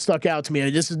those notes that stuck out to me.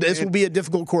 This will be a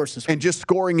difficult course this week. And just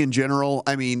scoring in general,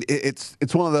 I mean,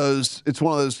 it's one of those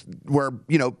where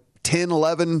 10,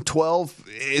 11, 12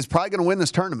 is probably going to win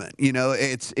this tournament.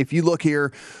 It's, if you look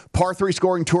here, par 3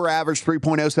 scoring tour average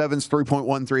 3.07 is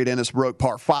 3.13 at Innisbrook.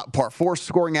 Par 4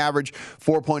 scoring average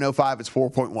 4.05, it's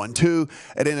 4.12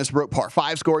 at Innisbrook. Par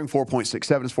 5 scoring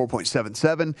 4.67 is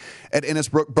 4.77 at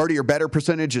Innisbrook. Birdie or better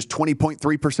percentage is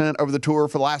 20.3% over the tour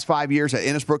for the last 5 years. At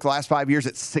Innisbrook, the last 5 years,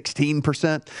 it's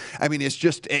 16%. I mean,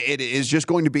 it is just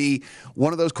going to be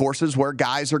one of those courses where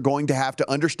guys are going to have to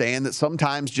understand that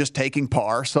sometimes just taking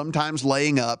par, sometimes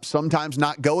laying up, sometimes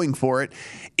not going for it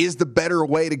is the better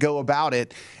way to go about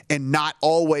it, and not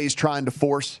always trying to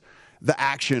force the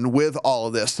action with all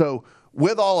of this. So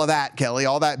with all of that, Kelly,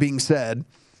 all that being said,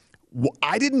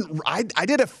 I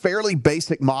did a fairly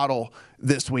basic model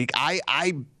this week. I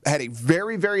had a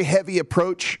very, very heavy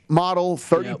approach model,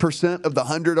 30% of the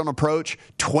 100 on approach,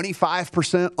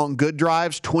 25% on good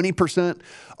drives, 20%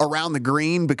 around the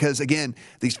green, because again,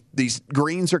 these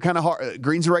greens are kind of hard.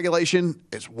 Greens in regulation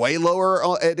is way lower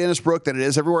at Innisbrook than it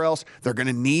is everywhere else. They're going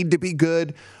to need to be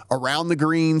good around the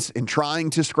greens and trying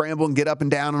to scramble and get up and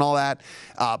down and all that.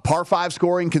 Par 5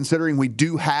 scoring, considering we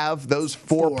do have those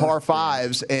 4 par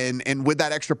 5s, and with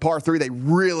that extra par 3, they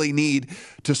really need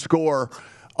to score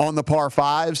on the par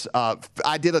 5s.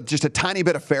 I did just a tiny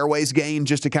bit of fairways gain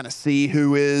just to kind of see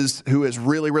who is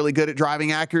really, really good at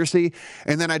driving accuracy.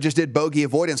 And then I just did bogey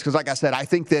avoidance because, like I said, I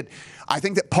think that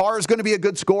par is going to be a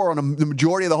good score on the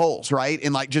majority of the holes, right?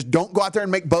 And just don't go out there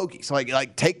and make bogeys.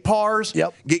 Like take pars,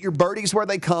 get your birdies where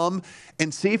they come,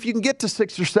 and see if you can get to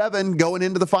 6 or 7 going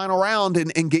into the final round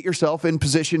and get yourself in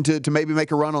position to maybe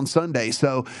make a run on Sunday.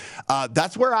 So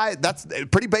that's a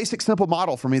pretty basic, simple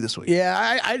model for me this week.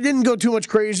 Yeah, I didn't go too much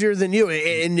crazy crazier than you.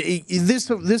 And this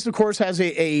of course has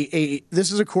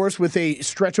this is a course with a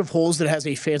stretch of holes that has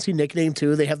a fancy nickname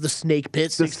too. They have the Snake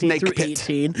Pit, 16 through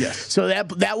 18. Yes. So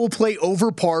that will play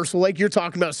over par. So like you're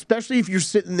talking about, especially if you're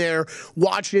sitting there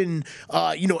watching,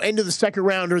 end of the second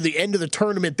round or the end of the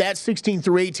tournament, that 16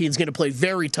 through 18 is going to play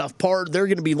very tough par. They're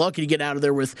going to be lucky to get out of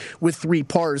there with 3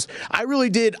 pars. I really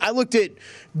did. I looked at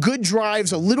good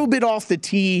drives, a little bit off the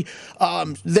tee.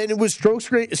 Then it was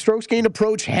strokes gained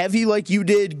approach heavy like you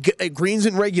did. Greens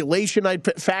in regulation I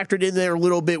factored in there a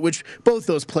little bit, which both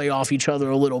those play off each other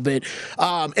a little bit.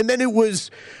 And then it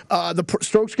was the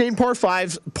strokes gained par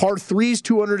 5s, par 3s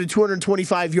 200 to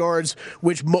 225 yards,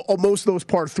 which most of those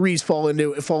par 3s fall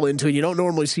into. You don't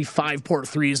normally see 5 par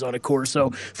 3s on a course, so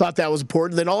thought that was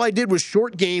important. Then all I did was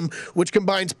short game, which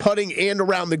combines putting and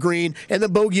around the green, and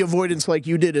then bogey avoidance like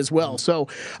you did as well. So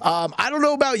I don't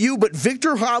know about you, but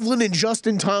Viktor Hovland and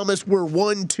Justin Thomas were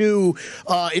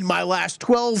 1-2 in my last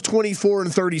 12, 24,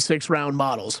 and 36 round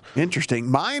models. Interesting.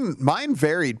 Mine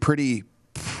varied pretty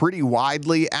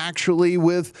widely, actually,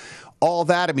 with all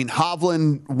that. I mean,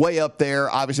 Hovland way up there,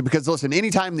 obviously, because, listen,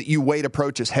 anytime that you weight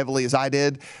approach as heavily as I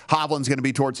did, Hovland's going to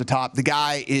be towards the top. The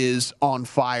guy is on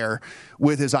fire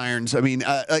with his irons. I mean,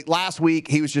 like last week,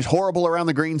 he was just horrible around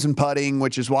the greens and putting,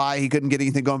 which is why he couldn't get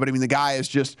anything going. But, I mean, the guy is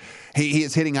just, he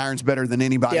is hitting irons better than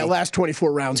anybody. Yeah, last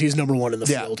 24 rounds, he's number 1 in the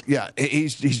field. Yeah,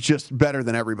 he's just better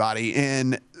than everybody.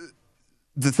 And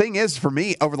the thing is, for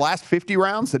me, over the last 50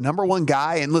 rounds, the number 1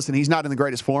 guy, and listen, he's not in the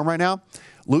greatest form right now,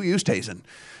 Lou Oosthuizen.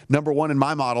 Number 1 in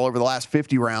my model over the last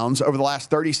 50 rounds. Over the last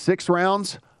 36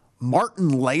 rounds, Martin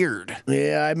Laird.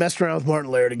 Yeah, I messed around with Martin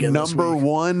Laird again. Number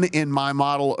 1 in my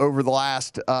model over the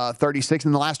last 36.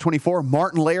 In the last 24,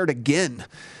 Martin Laird again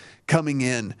coming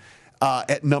in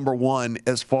at number 1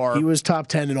 as far. He was top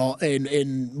 10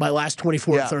 in my last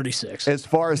 24 and 36. As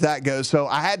far as that goes. So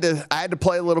I had to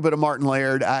play a little bit of Martin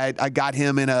Laird. I got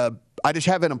him I just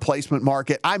have it in a placement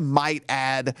market. I might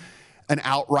add an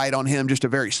outright on him, just a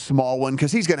very small one,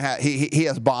 because he's going to have he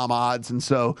has bomb odds, and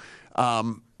so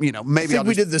maybe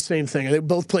we did the same thing. They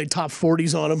both played top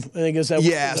 40s on him. I think is that.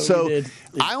 Yeah, so we did.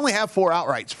 I only have 4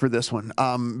 outrights for this one.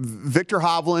 Viktor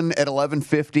Hovland at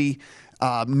 1150,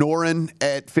 Noren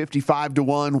at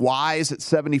 55-1, Wise at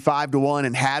 75-1,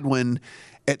 and Hadwin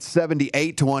at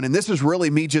 78-1. And this is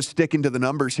really me just sticking to the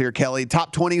numbers here, Kelly.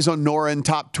 Top 20s on Noren,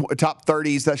 top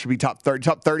 30s, that should be top 30.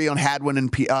 Top 30 on Hadwin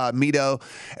and Mito,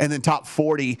 and then top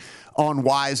 40 on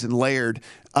Wise and Laird.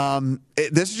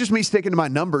 This is just me sticking to my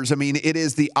numbers. I mean, it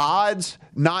is the odds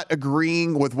not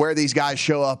agreeing with where these guys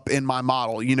show up in my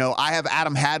model. You know, I have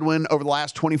Adam Hadwin over the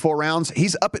last 24 rounds.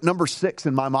 He's up at number 6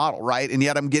 in my model, right? And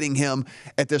yet I'm getting him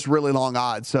at this really long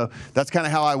odds. So that's kind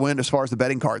of how I went as far as the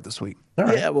betting card this week.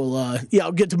 Right. Yeah, well,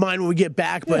 I'll get to mine when we get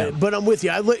back, but I'm with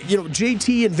you.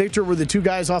 JT and Victor were the 2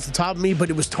 guys off the top of me, but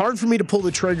it was hard for me to pull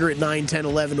the trigger at 9, 10,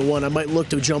 11-1. I might look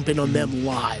to jump in on them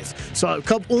live. So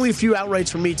only a few outrights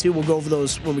for me too. We'll go over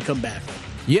those when we come back.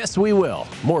 Yes, we will.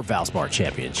 More Valspar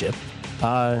Championship.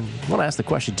 I want to ask the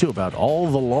question too about all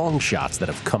the long shots that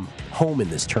have come home in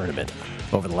this tournament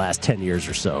over the last 10 years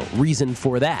or so. Reason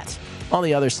for that on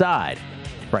the other side,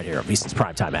 right here on VSiN's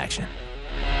Primetime Action.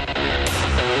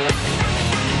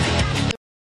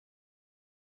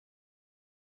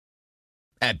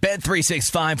 At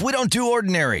Bet365, we don't do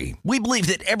ordinary. We believe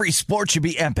that every sport should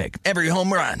be epic. Every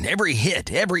home run, every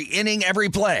hit, every inning, every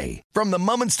play. From the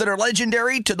moments that are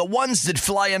legendary to the ones that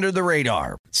fly under the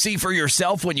radar. See for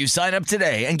yourself when you sign up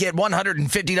today and get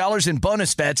 $150 in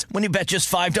bonus bets when you bet just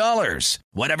 $5.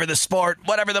 Whatever the sport,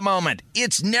 whatever the moment,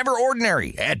 it's never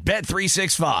ordinary at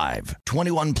Bet365.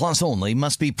 21 plus only.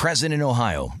 Must be present in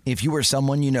Ohio. If you or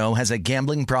someone you know has a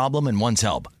gambling problem and wants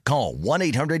help, call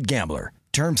 1-800-GAMBLER.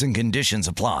 Terms and conditions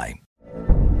apply.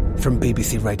 From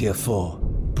BBC Radio 4,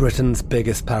 Britain's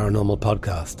biggest paranormal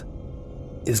podcast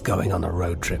is going on a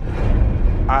road trip.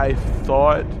 I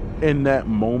thought in that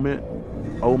moment,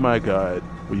 oh my God,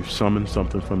 we've summoned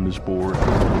something from this board.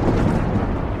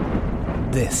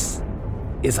 This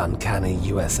is Uncanny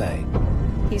USA.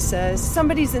 He says,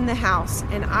 somebody's in the house,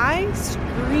 and I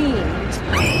screamed.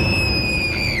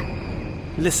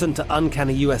 Listen to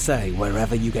Uncanny USA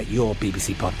wherever you get your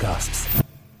BBC podcasts,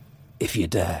 if you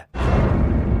dare.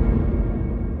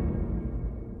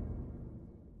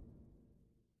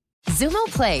 Xumo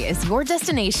Play is your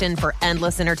destination for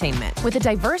endless entertainment. With a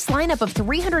diverse lineup of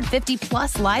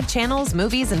 350-plus live channels,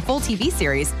 movies, and full TV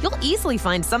series, you'll easily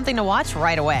find something to watch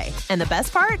right away. And the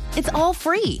best part? It's all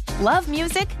free. Love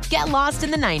music? Get lost in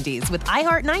the 90s with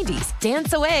iHeart 90s,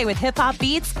 dance away with hip-hop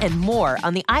beats, and more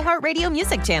on the iHeartRadio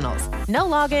music channels. No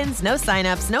logins, no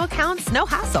signups, no accounts, no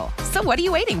hassle. So what are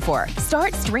you waiting for?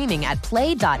 Start streaming at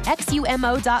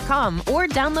play.xumo.com or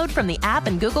download from the app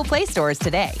and Google Play stores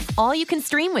today. All you can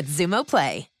stream with Xumo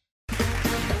Play.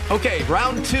 Okay,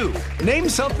 round 2. Name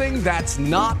something that's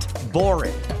not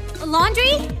boring. A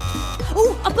laundry?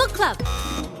 Ooh, a book club.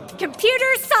 Computer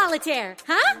solitaire,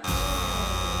 huh?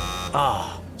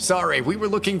 Ah, sorry, we were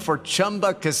looking for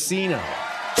Chumba Casino.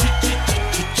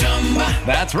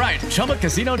 That's right,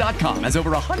 ChumbaCasino.com has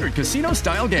over 100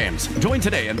 casino-style games. Join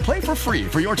today and play for free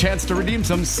for your chance to redeem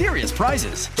some serious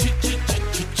prizes.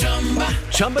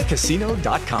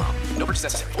 ChumbaCasino.com. No purchase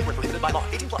necessary. Void where prohibited by law.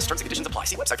 18+ terms and conditions apply.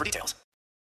 See website for details.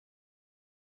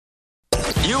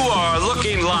 You are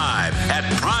looking live at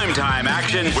Primetime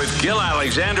Action with Gil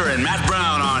Alexander and Matt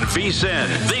Brown on VSiN,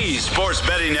 the Sports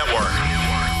Betting Network.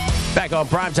 Back on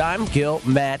Primetime, Gil,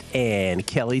 Matt, and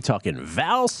Kelly talking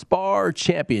Valspar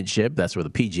Championship. That's where the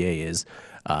PGA is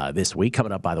this week.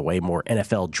 Coming up, by the way, more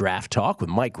NFL draft talk with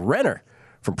Mike Renner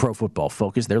from Pro Football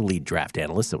Focus, their lead draft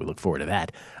analyst, so we look forward to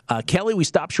that. Kelly, we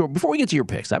stopped short. Before we get to your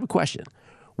picks, I have a question.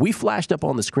 We flashed up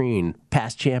on the screen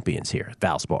past champions here at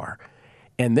Valspar.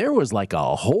 And there was like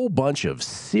a whole bunch of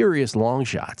serious long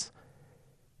shots.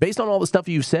 Based on all the stuff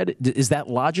you've said, is that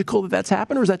logical that that's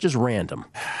happened, or is that just random,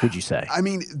 would you say? I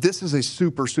mean, this is a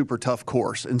super, super tough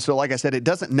course. And so, like I said, it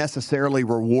doesn't necessarily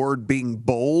reward being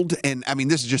bold. And, I mean,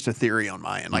 this is just a theory on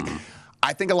my end. Like,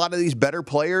 I think a lot of these better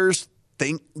players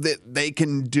think that they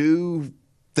can do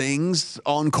things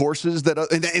on courses that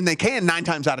and they can 9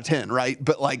 times out of 10, right?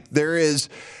 But, like, there's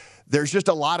just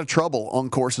a lot of trouble on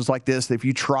courses like this if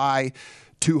you try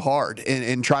too hard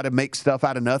and try to make stuff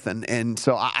out of nothing. And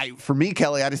so for me,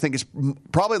 Kelly, I just think it's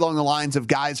probably along the lines of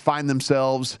guys find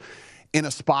themselves in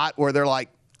a spot where they're like,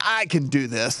 I can do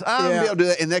this. I'm going to be able to do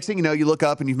that. And next thing you know, you look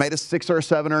up and you've made a 6 or a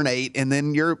 7 or an 8, and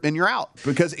then you're out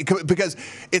because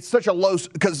it's such a low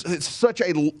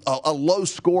low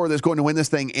score that's going to win this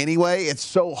thing anyway. It's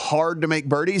so hard to make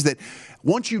birdies that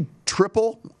once you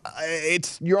triple,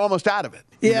 you're almost out of it.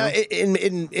 Yeah,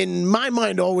 in my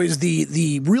mind, always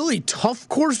the really tough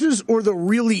courses or the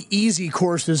really easy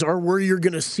courses are where you're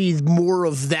going to see more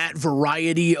of that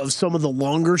variety of some of the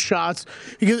longer shots.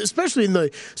 Because especially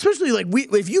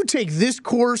if you take this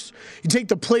course, you take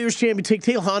the Players Champ, you take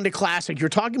Tail Honda Classic, you're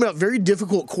talking about very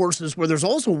difficult courses where there's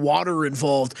also water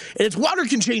involved, and water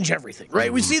can change everything,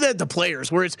 right? We see that at the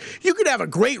Players, where you could have a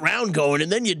great round going,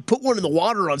 and then you'd put one in the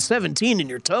water on 17 and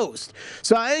you're toast.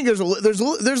 So I think there's a little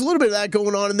bit of that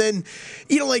going on, and then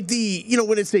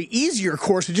when it's the easier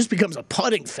course, it just becomes a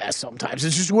putting fest sometimes.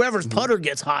 It's just whoever's putter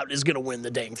gets hot is going to win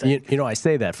the dang thing. I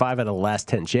say that 5 out of the last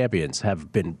 10 champions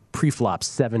have been pre-flops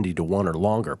 70-1 or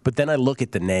longer, but then I look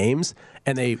at the names,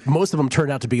 and most of them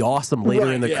turned out to be awesome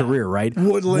later in their career, right?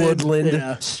 Woodland,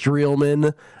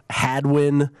 Streelman,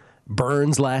 Hadwin,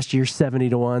 Burns last year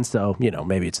 70-1. So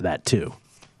maybe it's that too.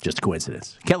 Just a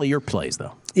coincidence. Kelly, your plays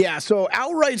though. Yeah, so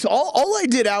outrights, all I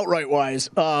did outright-wise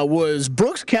was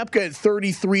Brooks Koepka at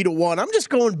 33-1. I'm just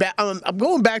going back. I'm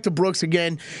going back to Brooks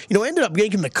again. Ended up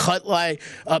making the cut,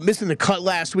 missing the cut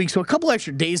last week, so a couple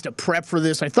extra days to prep for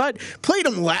this. I thought played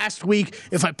him last week.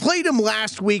 If I played him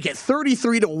last week at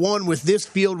 33-1 with this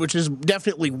field, which is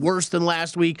definitely worse than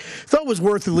last week, thought it was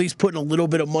worth at least putting a little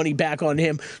bit of money back on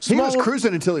him. He was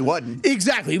cruising until he wasn't.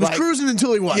 Exactly, he was cruising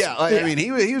until he wasn't. Yeah, I mean,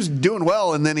 he was doing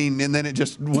well, and then it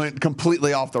just went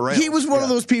completely off the rails. He was one of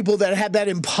those people that had that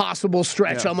impossible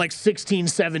stretch on 16,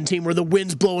 17 where the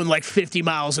wind's blowing like 50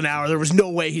 miles an hour. There was no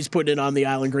way he's putting it on the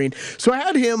island green. So I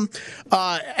had him.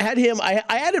 I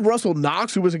added Russell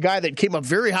Knox, who was a guy that came up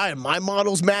very high in my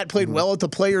models. Matt played well at the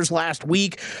Players last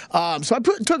week. So I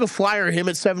took a flyer on him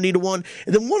at 70-1.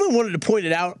 And then one I wanted to point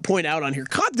out on here,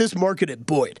 caught this market at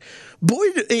Boyd.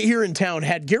 Boyd here in town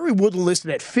had Gary Woodland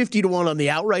listed at 50-1 on the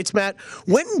outrights, Matt.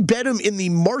 Went and bet him in the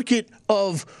market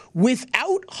of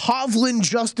without Hovland,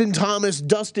 Justin Thomas,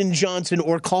 Dustin Johnson,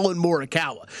 or Colin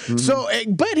Morikawa. Mm-hmm. So I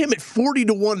bet him at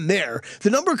 40-1 there.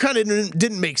 The number kind of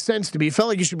didn't make sense to me. It felt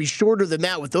like it should be shorter than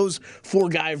that with those four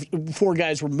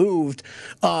guys removed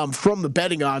from the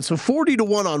betting odds. So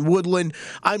 40-1 on Woodland.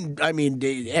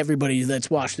 Everybody that's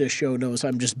watched this show knows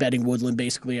I'm just betting Woodland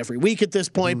basically every week at this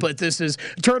point, but this is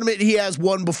a tournament he has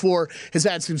won before, has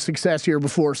had some success here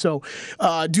before, so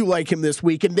do like him this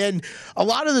week. And then a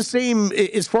lot of the same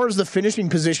as far as the finishing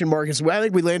position markets. I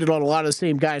think we landed on a lot of the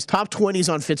same guys. Top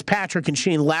 20s on Fitzpatrick and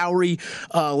Shane Lowry.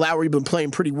 Lowry been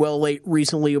playing pretty well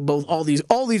recently. Both all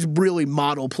these really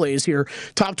model plays here.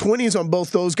 Top 20s on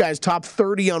both those guys. Top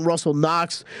 30 on Russell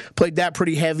Knox, played that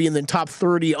pretty heavy, and then top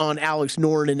 30 on Alex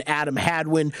Noren and Adam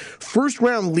Hadwin. First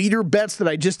round leader bets that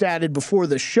I just added before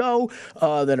the show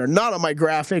that are not on my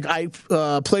graphic. I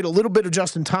played a little bit of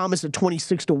Justin Thomas at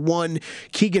 26-1,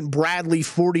 Keegan Bradley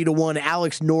 40-1,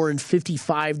 Alex Noren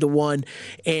 55-1,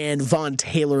 and Von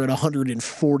Taylor at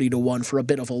 140-1 for a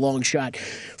bit of a long shot.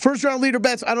 First round leader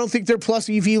bets, I don't think they're plus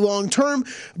EV long term,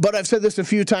 but I've said this a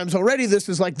few times already. This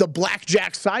is like the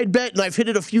blackjack side bet, and I've hit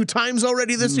it a few times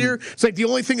already this year. It's like the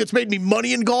only thing that's made me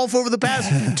money in golf over the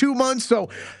past 2 months. So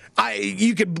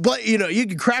you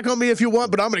can crack on me if you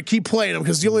want, but I'm going to keep playing them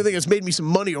because it's the only thing that's made me some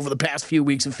money over the past few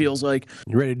weeks, it feels like.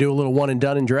 You ready to do a little one and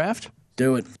done in draft?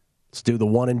 Do it. Let's do the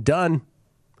one and done.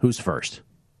 Who's first?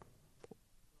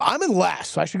 I'm in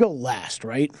last, so I should go last,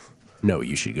 right? No,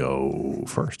 you should go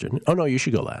first. Oh, no, you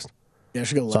should go last. Yeah, I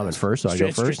should go last. So I'm in first, so I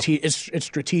go first? It's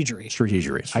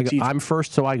strategery. I'm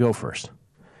first, so I go first.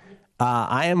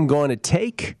 I am going to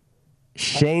take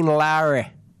Shane Lowry.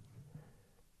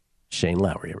 Shane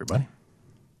Lowry, everybody.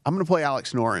 I'm going to play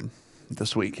Alex Noren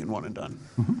this week in one and done.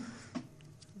 Mm-hmm.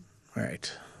 All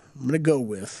right. I'm going to go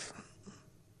with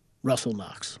Russell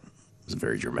Knox. It was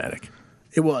very dramatic.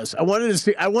 It was. I wanted to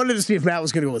see if Matt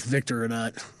was going to go with Victor or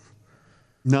not.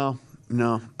 No.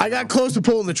 I got close to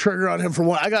pulling the trigger on him for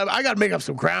one. I got to make up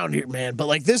some ground here, man. But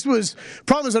like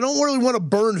problem is I don't really want to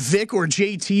burn Vic or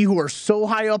JT, who are so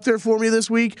high up there for me this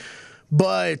week.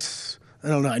 But I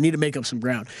don't know. I need to make up some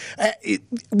ground. It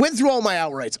went through all my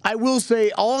outrights. I will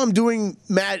say all I'm doing,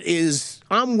 Matt, is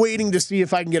I'm waiting to see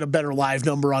if I can get a better live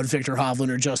number on Victor Hovland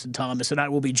or Justin Thomas, and I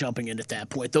will be jumping in at that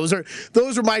point. Those are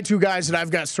my two guys that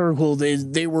I've got circled.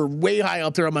 They were way high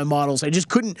up there on my models. I just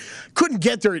couldn't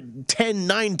get there at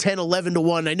 9, 10,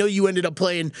 11-1. I know you ended up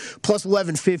playing plus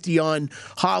 1150 on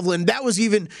Hovland. That was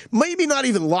maybe not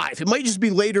even live. It might just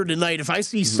be later tonight. If I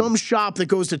see some shop that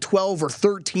goes to 12 or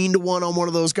 13-1 on one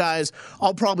of those guys,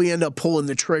 I'll probably end up pulling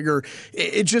the trigger.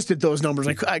 It just at those numbers.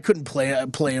 I couldn't play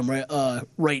them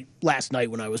right last night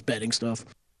when I was betting stuff.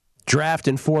 Draft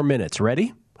in 4 minutes.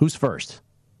 Ready? Who's first?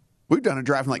 We've done a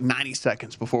draft in like 90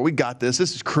 seconds before. We got this.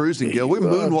 This is cruising, Gil. We're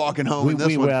moonwalking home in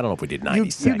this one. I don't know if we did 90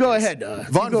 seconds. You go ahead.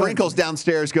 Von Vrinkel's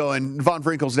downstairs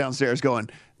going,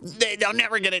 they'll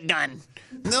never get it done.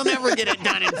 They'll never get it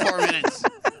done in 4 minutes.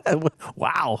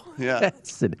 Wow. Yeah.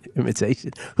 That's an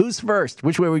imitation. Who's first?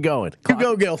 Which way are we going? You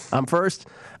go, Gil. I'm first.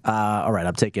 All right.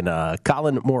 I'm taking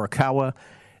Colin Morikawa,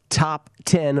 top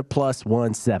 10 plus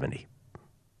 170.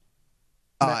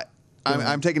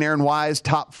 I'm taking Aaron Wise,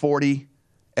 top 40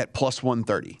 at plus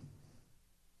 130.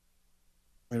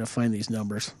 I'm going to find these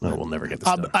numbers. Oh, we'll never get this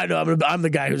done. I know. I'm the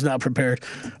guy who's not prepared.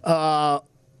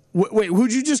 Wait,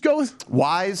 who'd you just go with?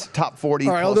 Wise, top 40,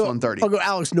 right, plus 130. I'll go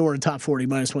Alex Noren, top 40,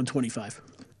 minus 125.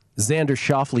 Xander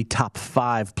Schauffele, top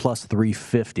 5, plus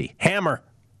 350. Hammer.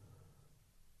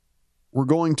 We're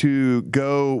going to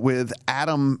go with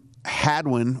Adam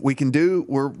Hadwin. I'm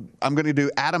going to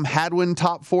do Adam Hadwin,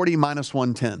 top 40, minus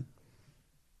 110.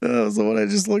 That was the one I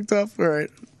just looked up. All right.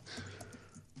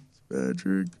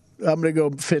 Patrick. I'm going to go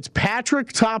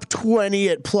Fitzpatrick, top 20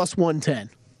 at plus 110.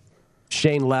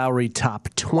 Shane Lowry, top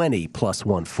 20, plus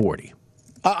 140.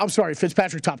 I'm sorry,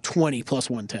 Fitzpatrick, top 20, plus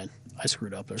 110. I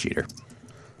screwed up there. Cheater.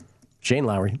 Shane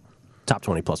Lowry, top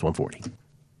 20, plus 140.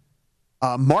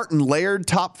 Martin Laird,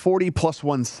 top 40, plus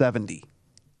 170.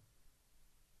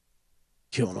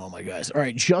 Killing all my guys. All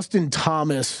right, Justin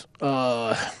Thomas,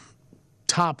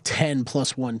 top 10,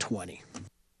 plus 120.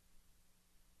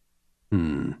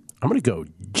 I'm going to go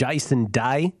Jason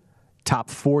Day, top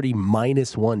 40,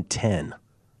 minus 110.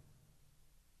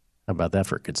 How about that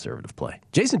for a conservative play?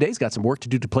 Jason Day's got some work to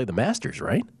do to play the Masters,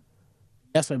 right?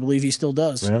 Yes, I believe he still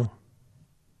does. Well,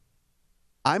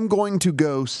 I'm going to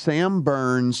go Sam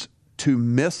Burns to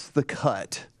miss the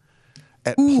cut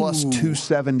at plus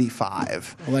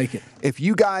 275. I like it. If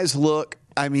you guys look,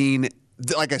 I mean,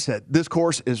 like I said, this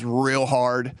course is real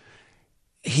hard.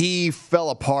 He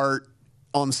fell apart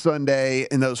on Sunday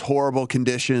in those horrible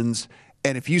conditions.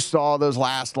 And if you saw those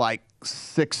last like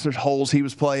 6 holes he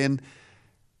was playing,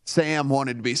 Sam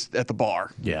wanted to be at the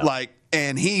bar. Yeah.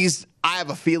 And I have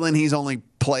a feeling he's only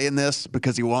playing this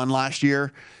because he won last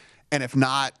year. And if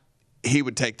not, he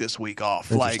would take this week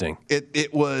off. Interesting. He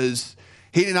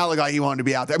did not look like he wanted to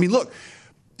be out there. I mean, look,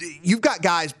 you've got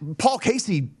guys. Paul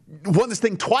Casey won this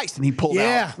thing twice and he pulled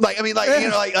out.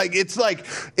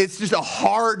 It's just a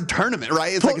hard tournament,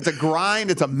 right? It's like it's a grind,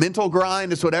 it's a mental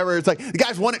grind, it's whatever. It's like the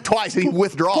guy's won it twice and he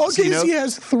withdraws. Paul Casey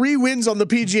has 3 wins on the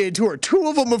PGA Tour. 2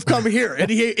 of them have come here, and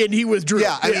he withdrew.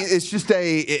 Yeah, I mean, it's just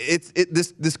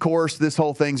this course, this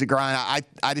whole thing's a grind.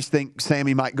 I just think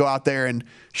Sammy might go out there and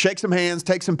shake some hands,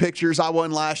 take some pictures. I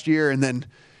won last year, and then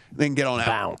get on out.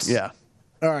 Bounce. Yeah.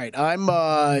 All right,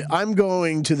 I'm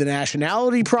going to the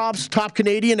nationality props. Top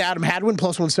Canadian, Adam Hadwin,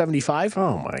 plus 175.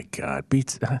 Oh, my God.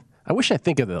 I wish I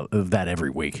think of that every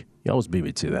week. You always beat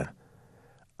me to that.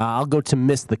 I'll go to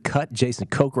miss the cut, Jason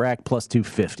Kokrak, plus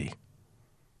 250.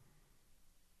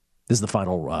 This is the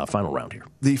final round here.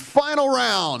 The final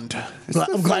round.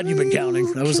 I'm glad you've been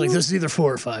counting. I was like, this is either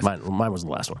 4 or 5. Mine was the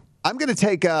last one. I'm going to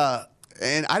take, and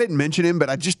I didn't mention him,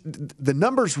 but the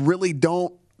numbers really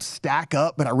don't stack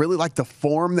up, but I really like the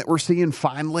form that we're seeing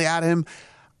finally out of him.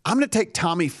 I'm going to take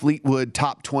Tommy Fleetwood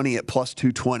top 20 at plus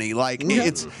 220.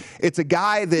 It's a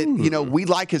guy that, we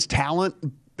like his talent.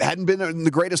 Hadn't been in the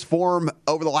greatest form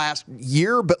over the last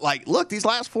year, but look, these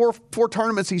last four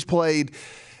tournaments he's played,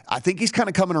 I think he's kind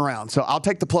of coming around. So I'll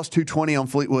take the plus 220 on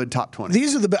Fleetwood top 20.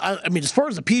 These are as far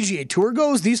as the PGA Tour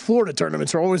goes, these Florida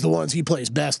tournaments are always the ones he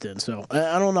plays best in. So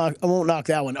I won't knock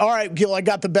that one. All right, Gil, I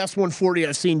got the best 140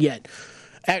 I've seen yet.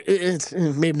 It's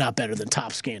maybe not better than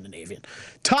top Scandinavian.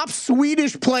 Top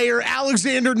Swedish player,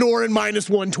 Alexander Noren,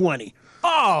 minus 120.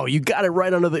 Oh, you got it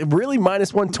right under the really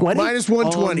minus 120. Minus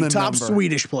 120. Top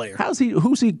Swedish player.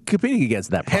 Who's he competing against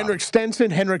that? Henrik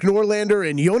Stenson, Henrik Norlander,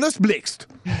 and Jonas Blixt.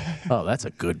 Oh, that's a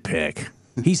good pick.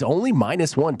 He's only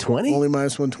minus 120. Only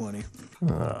minus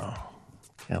 120. Oh,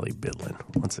 Kelly Bidlin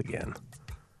once again.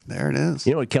 There it is.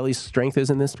 You know what Kelly's strength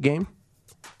is in this game?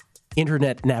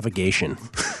 Internet navigation.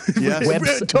 Yes.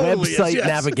 Website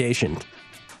navigation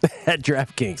at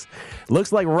DraftKings.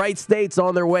 Looks like Wright State's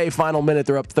on their way. Final minute,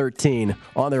 they're up 13.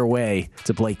 On their way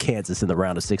to play Kansas in the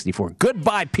round of 64.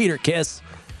 Goodbye, Peter Kiss.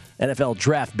 NFL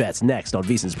draft bets next on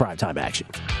VSiN's Primetime Action.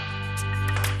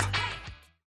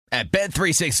 At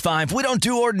Bet365, we don't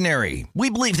do ordinary. We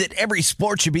believe that every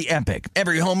sport should be epic.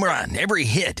 Every home run, every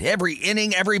hit, every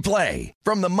inning, every play.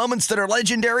 From the moments that are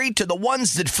legendary to the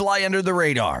ones that fly under the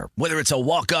radar. Whether it's a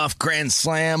walk-off grand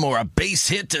slam or a base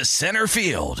hit to center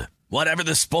field. Whatever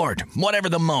the sport, whatever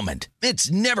the moment.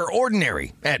 It's never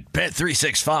ordinary at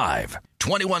Bet365.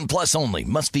 21 plus only.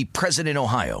 Must be present in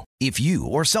Ohio. If you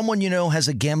or someone you know has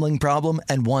a gambling problem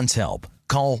and wants help,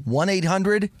 call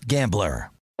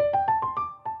 1-800-GAMBLER.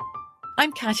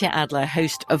 I'm Katya Adler,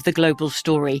 host of The Global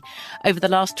Story. Over the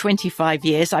last 25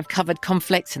 years, I've covered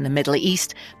conflicts in the Middle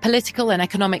East, political and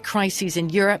economic crises in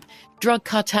Europe, drug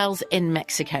cartels in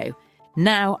Mexico.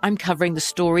 Now I'm covering the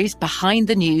stories behind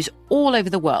the news all over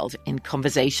the world in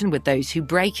conversation with those who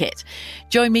break it.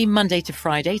 Join me Monday to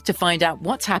Friday to find out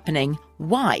what's happening,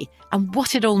 why, and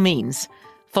what it all means.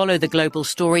 Follow The Global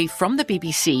Story from the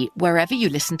BBC wherever you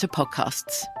listen to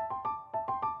podcasts.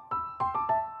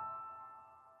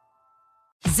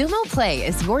 Xumo Play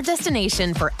is your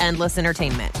destination for endless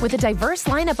entertainment. With a diverse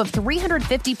lineup of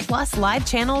 350 plus live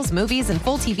channels, movies, and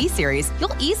full TV series,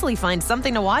 you'll easily find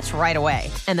something to watch right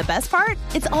away. And the best part?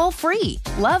 It's all free.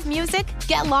 Love music?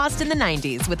 Get lost in the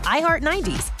 90s with iHeart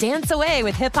 90s, dance away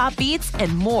with hip-hop beats,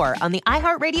 and more on the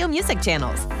iHeartRadio music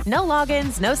channels. No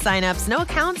logins, no signups, no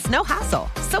accounts, no hassle.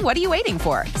 So what are you waiting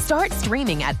for? Start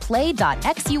streaming at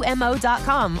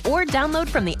play.xumo.com or download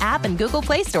from the app and Google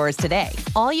Play stores today.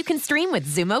 All you can stream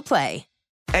with Xumo Play.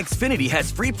 Xfinity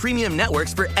has free premium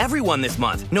networks for everyone this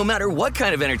month, no matter what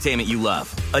kind of entertainment you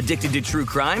love. Addicted to true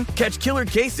crime? Catch killer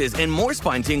cases and more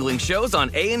spine-tingling shows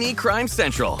on A&E Crime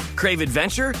Central. Crave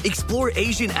adventure? Explore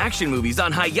Asian action movies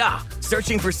on Hi-YAH.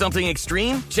 Searching for something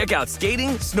extreme? Check out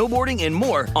skating, snowboarding, and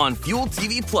more on Fuel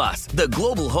TV Plus, the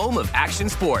global home of action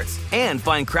sports. And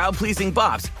find crowd-pleasing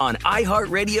bops on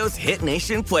iHeartRadio's Hit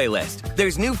Nation playlist.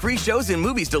 There's new free shows and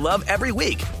movies to love every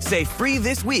week. Say free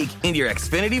this week in your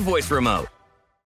Xfinity voice remote.